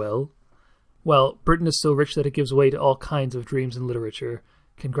 LOL. Well, Britain is so rich that it gives way to all kinds of dreams in literature.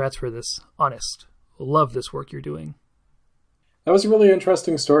 Congrats for this. Honest. Love this work you're doing. That was a really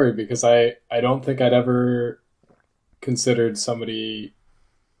interesting story, because I don't think I'd ever considered somebody...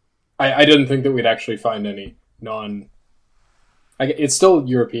 I didn't think that we'd actually find any it's still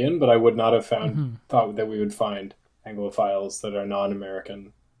European, but I would not have thought that we would find Anglophiles that are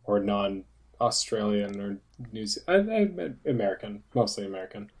non-American or non-Australian or American, mostly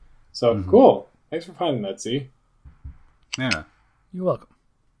American. So cool. Thanks for finding that, Z. Yeah. You're welcome.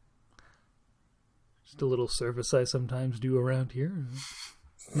 Just a little service I sometimes do around here.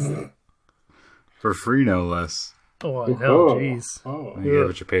 For free, no less. Oh, I know, jeez. Oh. You get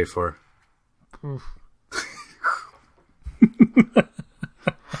what you pay for. Oh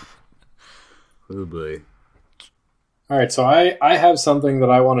boy. All right, so I have something that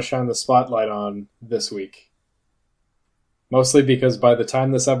I want to shine the spotlight on this week. Mostly because by the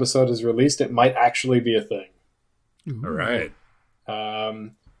time this episode is released, it might actually be a thing. All right.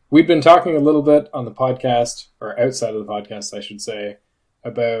 We've been talking a little bit on the podcast, or outside of the podcast, I should say,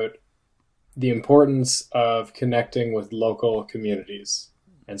 about the importance of connecting with local communities.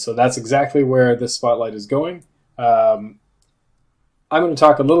 And so that's exactly where this spotlight is going. I'm going to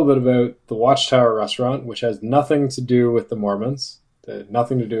talk a little bit about the Watchtower restaurant, which has nothing to do with the Mormons,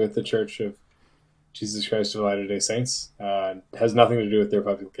 nothing to do with the Church of Jesus Christ of Latter-day Saints. Has nothing to do with their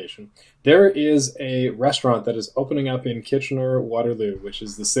publication. There is a restaurant that is opening up in Kitchener-Waterloo, which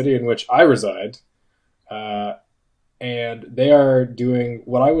is the city in which I reside. And they are doing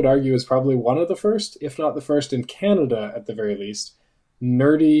what I would argue is probably one of the first, if not the first in Canada at the very least,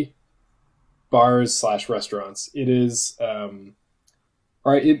 nerdy bars/restaurants. It is, all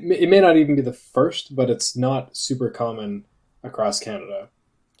right, it may not even be the first, but it's not super common across Canada.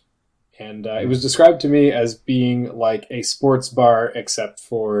 And it was described to me as being like a sports bar except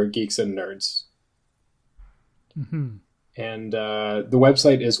for geeks and nerds. Mm-hmm. And the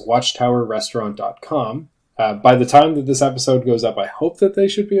website is watchtowerrestaurant.com. By the time that this episode goes up, I hope that they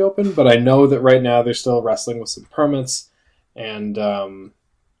should be open, but I know that right now they're still wrestling with some permits and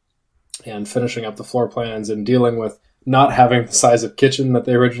finishing up the floor plans and dealing with not having the size of kitchen that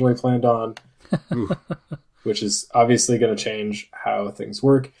they originally planned on, which is obviously going to change how things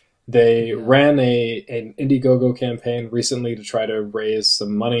work. They ran an Indiegogo campaign recently to try to raise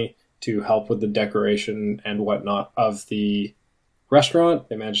some money to help with the decoration and whatnot of the restaurant.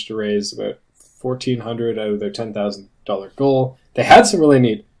 They managed to raise about $1,400 out of their $10,000 goal. They had some really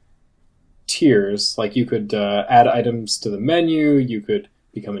neat tiers, like you could add items to the menu, you could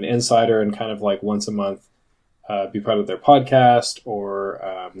become an insider and kind of like once a month be part of their podcast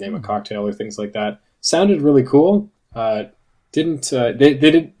or name a cocktail or things like that. Sounded really cool. They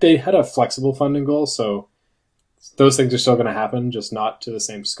had a flexible funding goal, so those things are still going to happen, just not to the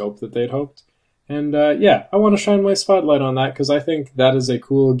same scope that they'd hoped. And I want to shine my spotlight on that because I think that is a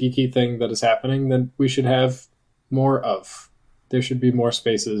cool, geeky thing that is happening that we should have more of. There should be more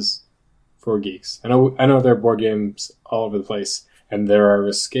spaces for geeks. I know there are board games all over the place, and there are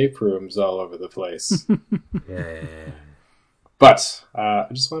escape rooms all over the place. Yeah. But I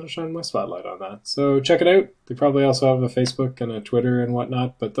just want to shine my spotlight on that. So check it out. They probably also have a Facebook and a Twitter and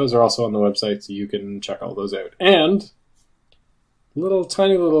whatnot, but those are also on the website, so you can check all those out. And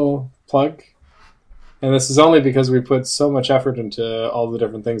tiny little plug, and this is only because we put so much effort into all the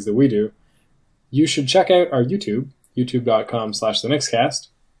different things that we do. You should check out our YouTube, youtube.com/thenixcast,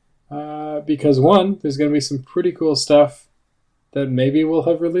 because one, there's going to be some pretty cool stuff that maybe we'll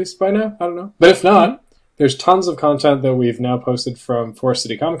have released by now. I don't know. But if not, there's tons of content that we've now posted from Forest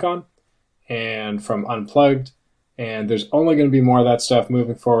City Comic Con and from Unplugged, and there's only going to be more of that stuff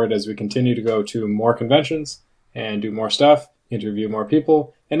moving forward as we continue to go to more conventions and do more stuff, interview more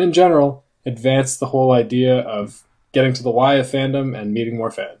people, and in general, advance the whole idea of getting to the why of fandom and meeting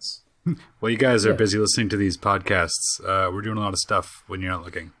more fans. Well, you guys are busy listening to these podcasts. We're doing a lot of stuff when you're not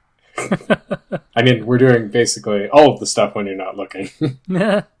looking. I mean, we're doing basically all of the stuff when you're not looking.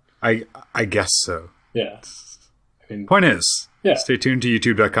 I guess so. Yeah. I mean, Point is, yeah. Stay tuned to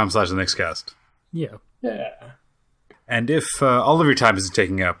youtube.com/thenixcast. Yeah. Yeah. And if all of your time isn't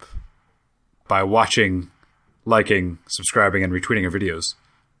taken up by watching, liking, subscribing, and retweeting our videos,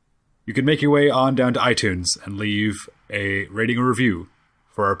 you can make your way on down to iTunes and leave a rating or review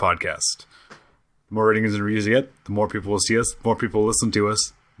for our podcast. The more ratings and reviews you get, the more people will see us, the more people will listen to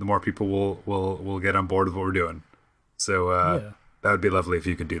us, the more people will get on board with what we're doing. So that would be lovely if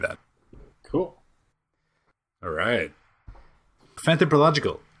you could do that. Cool. All right.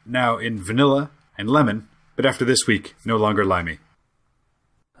 Phantomological, now in vanilla and lemon, but after this week, no longer limey.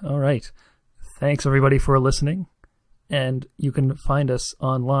 All right. Thanks, everybody, for listening. And you can find us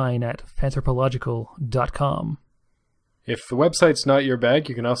online at phantomological.com. If the website's not your bag,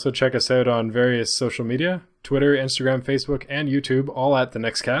 you can also check us out on various social media, Twitter, Instagram, Facebook, and YouTube, all at The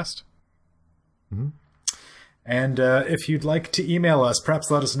Next Cast. Mm-hmm. And if you'd like to email us, perhaps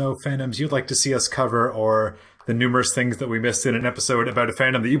let us know fandoms you'd like to see us cover or the numerous things that we missed in an episode about a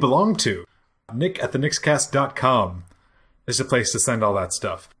fandom that you belong to. Nick at thenixcast.com is the place to send all that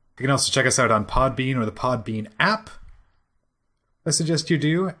stuff. You can also check us out on Podbean or the Podbean app. I suggest you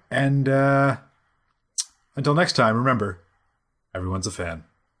do. And until next time, remember, everyone's a fan.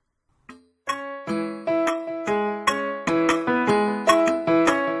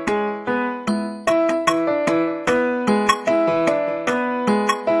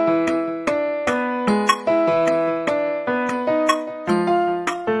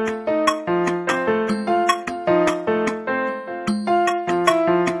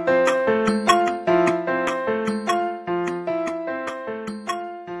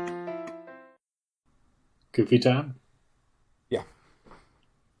 Goofy time? Yeah.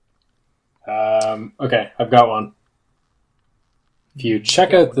 Okay, I've got one. If you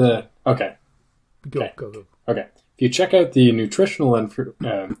check out the... Okay. Go. Okay. If you check out the nutritional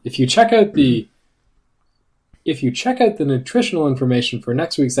if you check out the nutritional information for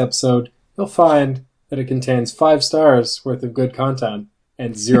next week's episode, you'll find that it contains 5 stars worth of good content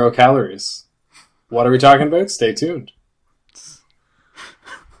and 0 calories. What are we talking about? Stay tuned.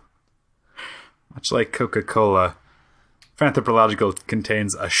 Much like Coca-Cola, Fanthropological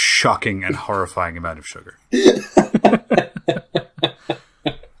contains a shocking and horrifying amount of sugar.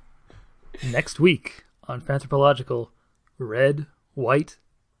 Next week on Fanthropological, red, white,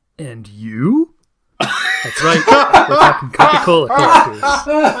 and you? That's right, we're talking Coca-Cola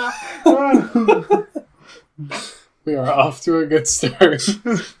characters. We are off to a good start.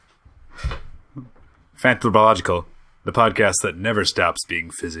 Fanthropological, the podcast that never stops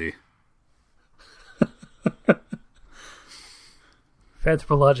being fizzy.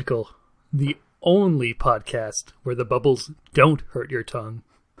 Fanthropological, the only podcast where the bubbles don't hurt your tongue.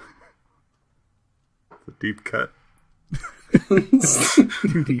 It's a deep cut.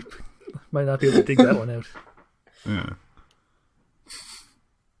 Too deep. Might not be able to dig that one out.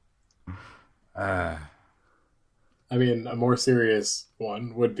 Yeah. I mean, a more serious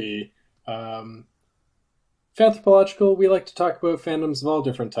one would be Fanthropological. We like to talk about fandoms of all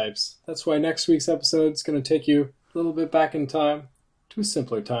different types. That's why next week's episode is going to take you a little bit back in time to a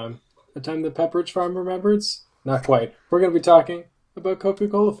simpler time. A time that Pepperidge Farm remembers? Not quite. We're going to be talking about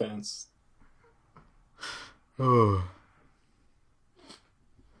Coca-Cola fans. Oh.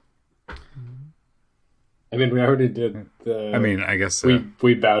 I mean, we already did the... I guess...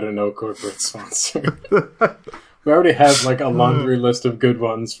 We bow to no corporate sponsor. We already have like a laundry list of good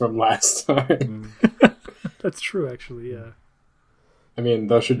ones from last time. That's true, actually, yeah. I mean,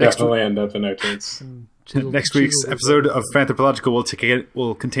 those should definitely end up in outtakes. Next week's episode of Fanthropological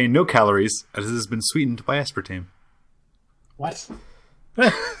will contain no calories, as it has been sweetened by aspartame. What?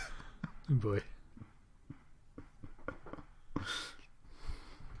 Boy.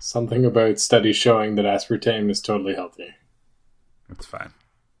 Something about studies showing that aspartame is totally healthy. That's fine.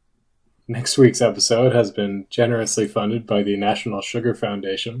 Next week's episode has been generously funded by the National Sugar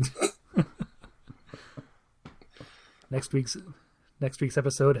Foundation. Next week's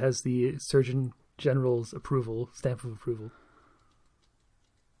episode has the Surgeon General's stamp of approval.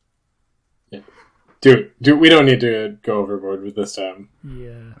 Yeah. Dude, we don't need to go overboard with this time.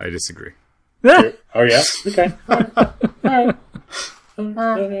 Yeah. I disagree. Oh yeah? Okay. All right.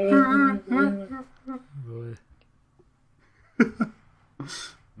 Boy.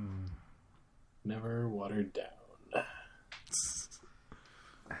 Never watered down.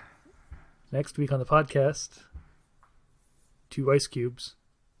 Next week on the podcast, 2 ice cubes.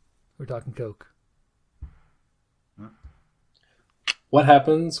 We're talking Coke. What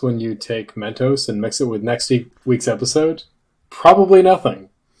happens when you take Mentos and mix it with next week's episode? Probably nothing.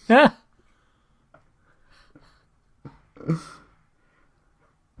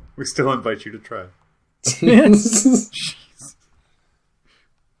 We still invite you to try. At the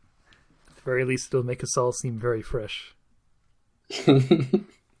very least, it'll make us all seem very fresh.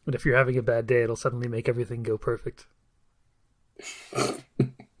 But if you're having a bad day, it'll suddenly make everything go perfect. Now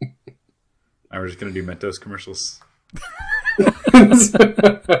we're just going to do Mentos commercials. Oh,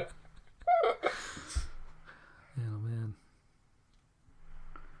 man.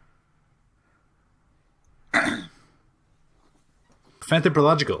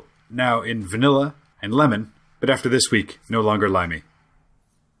 Fanthropological, now in vanilla and lemon, but after this week, no longer limey.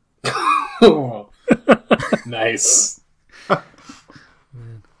 Oh. Nice.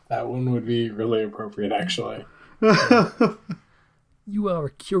 That one would be really appropriate, actually. You are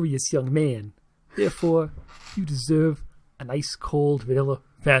a curious young man. Therefore, you deserve an ice cold vanilla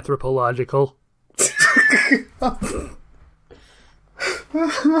Fanthropological.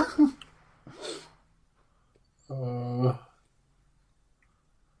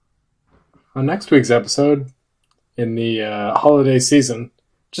 On next week's episode, in the holiday season,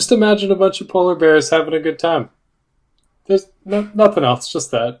 just imagine a bunch of polar bears having a good time. There's nothing else,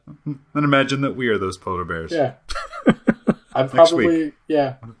 just that. And imagine that we are those polar bears. Yeah. I'm Next probably, week.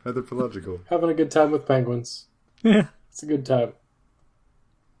 yeah, Anthropological. having a good time with penguins. Yeah. It's a good time.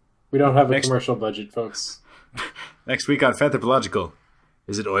 We don't have a Next- commercial budget, folks. Next week on Anthropological.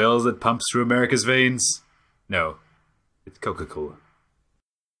 Is it oil that pumps through America's veins? No. It's Coca-Cola.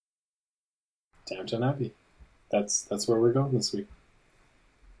 Downton Abbey. That's where we're going this week.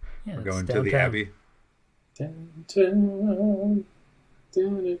 Yeah, We're it's going to the downtown. Abbey. Downtown.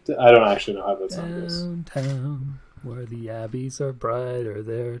 I don't actually know how that song goes. Downtown, where the abbeys are brighter,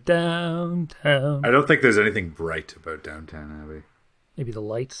 they're downtown. I don't think there's anything bright about Downtown Abbey. Maybe the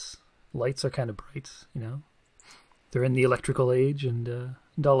lights. Lights are kind of bright, you know. They're in the electrical age and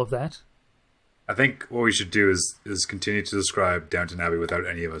all of that. I think what we should do is continue to describe Downton Abbey without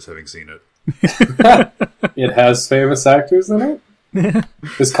any of us having seen it. It has famous actors in it?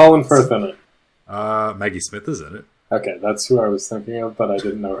 Is Colin Firth in it? Maggie Smith is in it. Okay, that's who I was thinking of, but I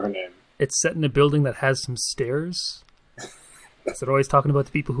didn't know her name. It's set in a building that has some stairs. So they're always talking about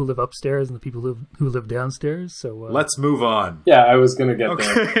the people who live upstairs and the people who live downstairs. So Let's move on. Yeah, I was going to get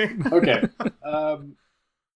there. Okay. Okay.